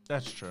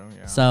 That's true.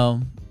 Yeah. So,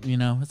 it's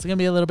going to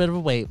be a little bit of a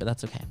wait, but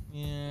that's okay.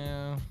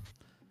 Yeah.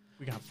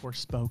 We got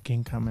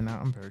Forspoken coming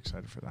out. I'm very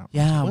excited for that one.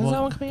 Yeah. When is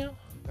that one coming out?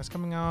 That's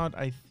coming out,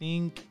 I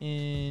think,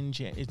 in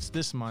it's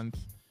this month.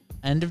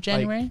 End of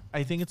January?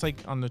 I think it's like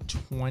on the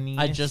 20th.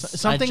 I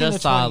just in the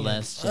saw a 20th.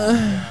 list.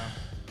 Yeah.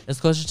 It's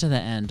closer to the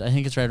end. I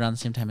think it's right around the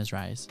same time as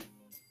Rise.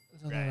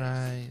 It's on the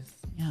Rise.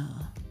 Yeah.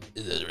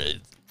 Is it Rise?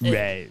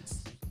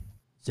 Rise.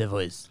 The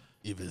voice.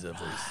 Even the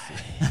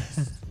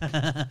voice.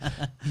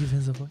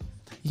 Even the voice.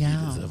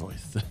 Yeah. Even the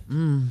voice.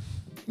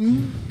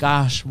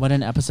 Gosh, what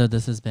an episode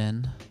this has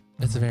been.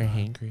 It's very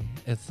hangry.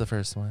 It's the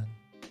first one.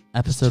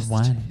 Episode Just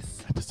 1,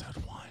 taste. Episode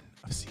 1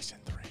 of season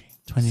 3.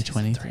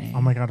 2023.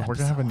 Oh my God, we're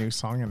gonna have a new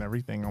song and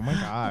everything. Oh my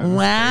God. Wow.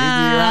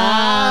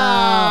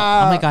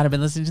 Wow. Oh my God, I've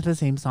been listening to the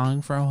same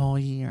song for a whole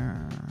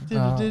year.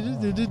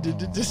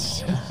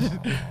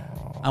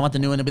 I want the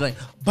new one to be like,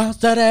 bounce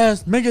that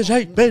ass, make it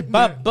shake, baby.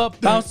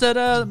 Bounce that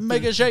ass,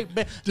 make it shake,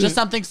 baby. Just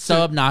something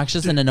so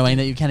obnoxious and annoying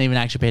that you can't even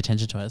actually pay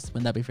attention to us.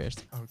 Wouldn't that be fierce?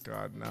 Oh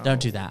God, no. Don't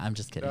do that. I'm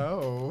just kidding.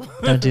 No.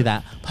 Don't do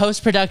that.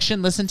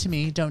 Post-production, listen to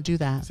me. Don't do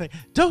that. It's like,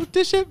 don't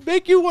this shit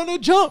make you want to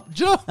jump?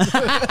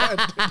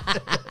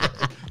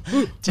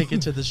 Take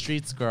it to the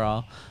streets,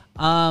 girl.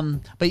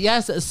 But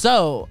yes,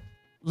 so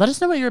let us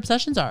know what your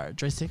obsessions are.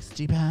 Joysticks,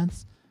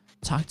 D-pads.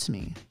 Talk to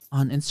me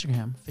on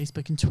Instagram,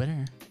 Facebook, and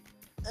Twitter.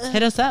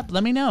 Hit us up.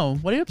 Let me know.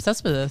 What are you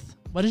obsessed with?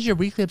 what is your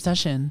weekly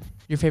obsession?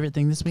 Your favorite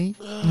thing this week?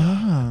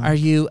 Ah. Are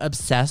you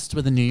obsessed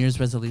with a New Year's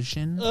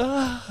resolution?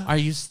 Are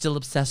you still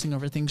obsessing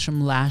over things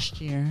from last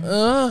year?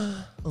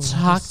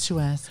 Talk to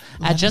us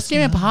at Just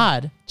Gaming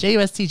Pod,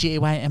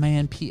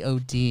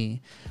 JustGayminPod.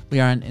 We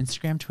are on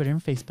Instagram, Twitter,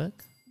 and Facebook.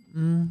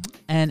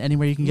 And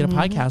anywhere you can get a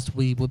podcast,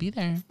 we will be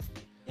there.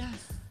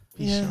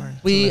 Be sure.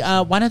 We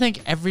want to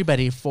thank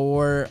everybody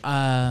for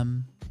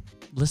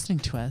listening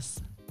to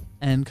us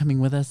and coming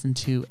with us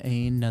into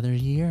another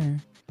year.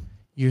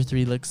 Year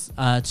 3 looks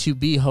to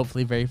be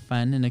hopefully very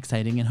fun and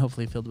exciting and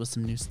hopefully filled with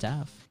some new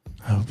stuff.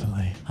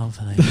 Hopefully.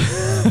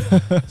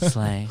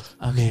 Slay.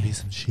 Okay. Maybe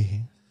some cheese.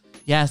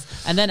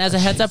 Yes. And then as a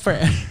heads up for...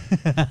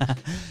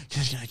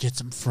 Just gonna get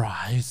some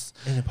fries.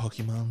 And a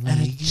Pokemon And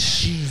a League.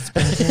 cheese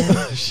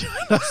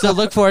burger. So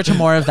look forward to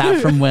more of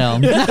that from Will.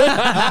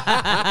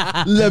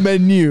 Le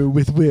Menu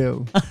with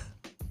Will.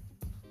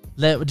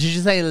 Did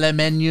you say le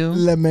menu?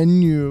 Le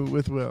Menu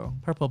with Will.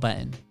 Purple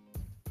button.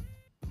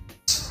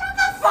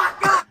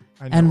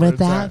 I know And where with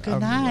it's that, at.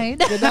 good I'm- night.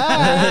 Good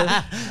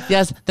night.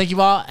 Yes, thank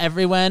you all,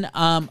 everyone.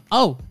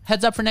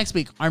 Heads up for next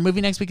week. Our movie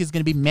next week is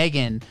going to be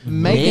Megan.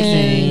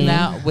 Megan.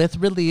 Now with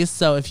release.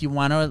 So if you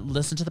want to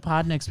listen to the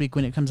pod next week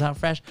when it comes out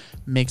fresh,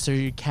 make sure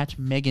you catch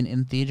Megan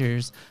in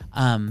theaters.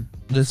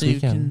 This so you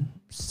weekend. can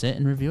sit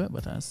and review it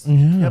with us.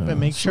 Yep, and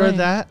make sure Slay.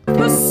 that. Duh.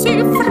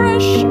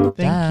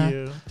 Thank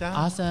you. Duh.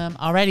 Awesome.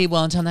 Alrighty.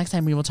 Well, until next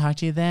time, we will talk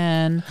to you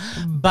then.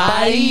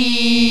 Bye.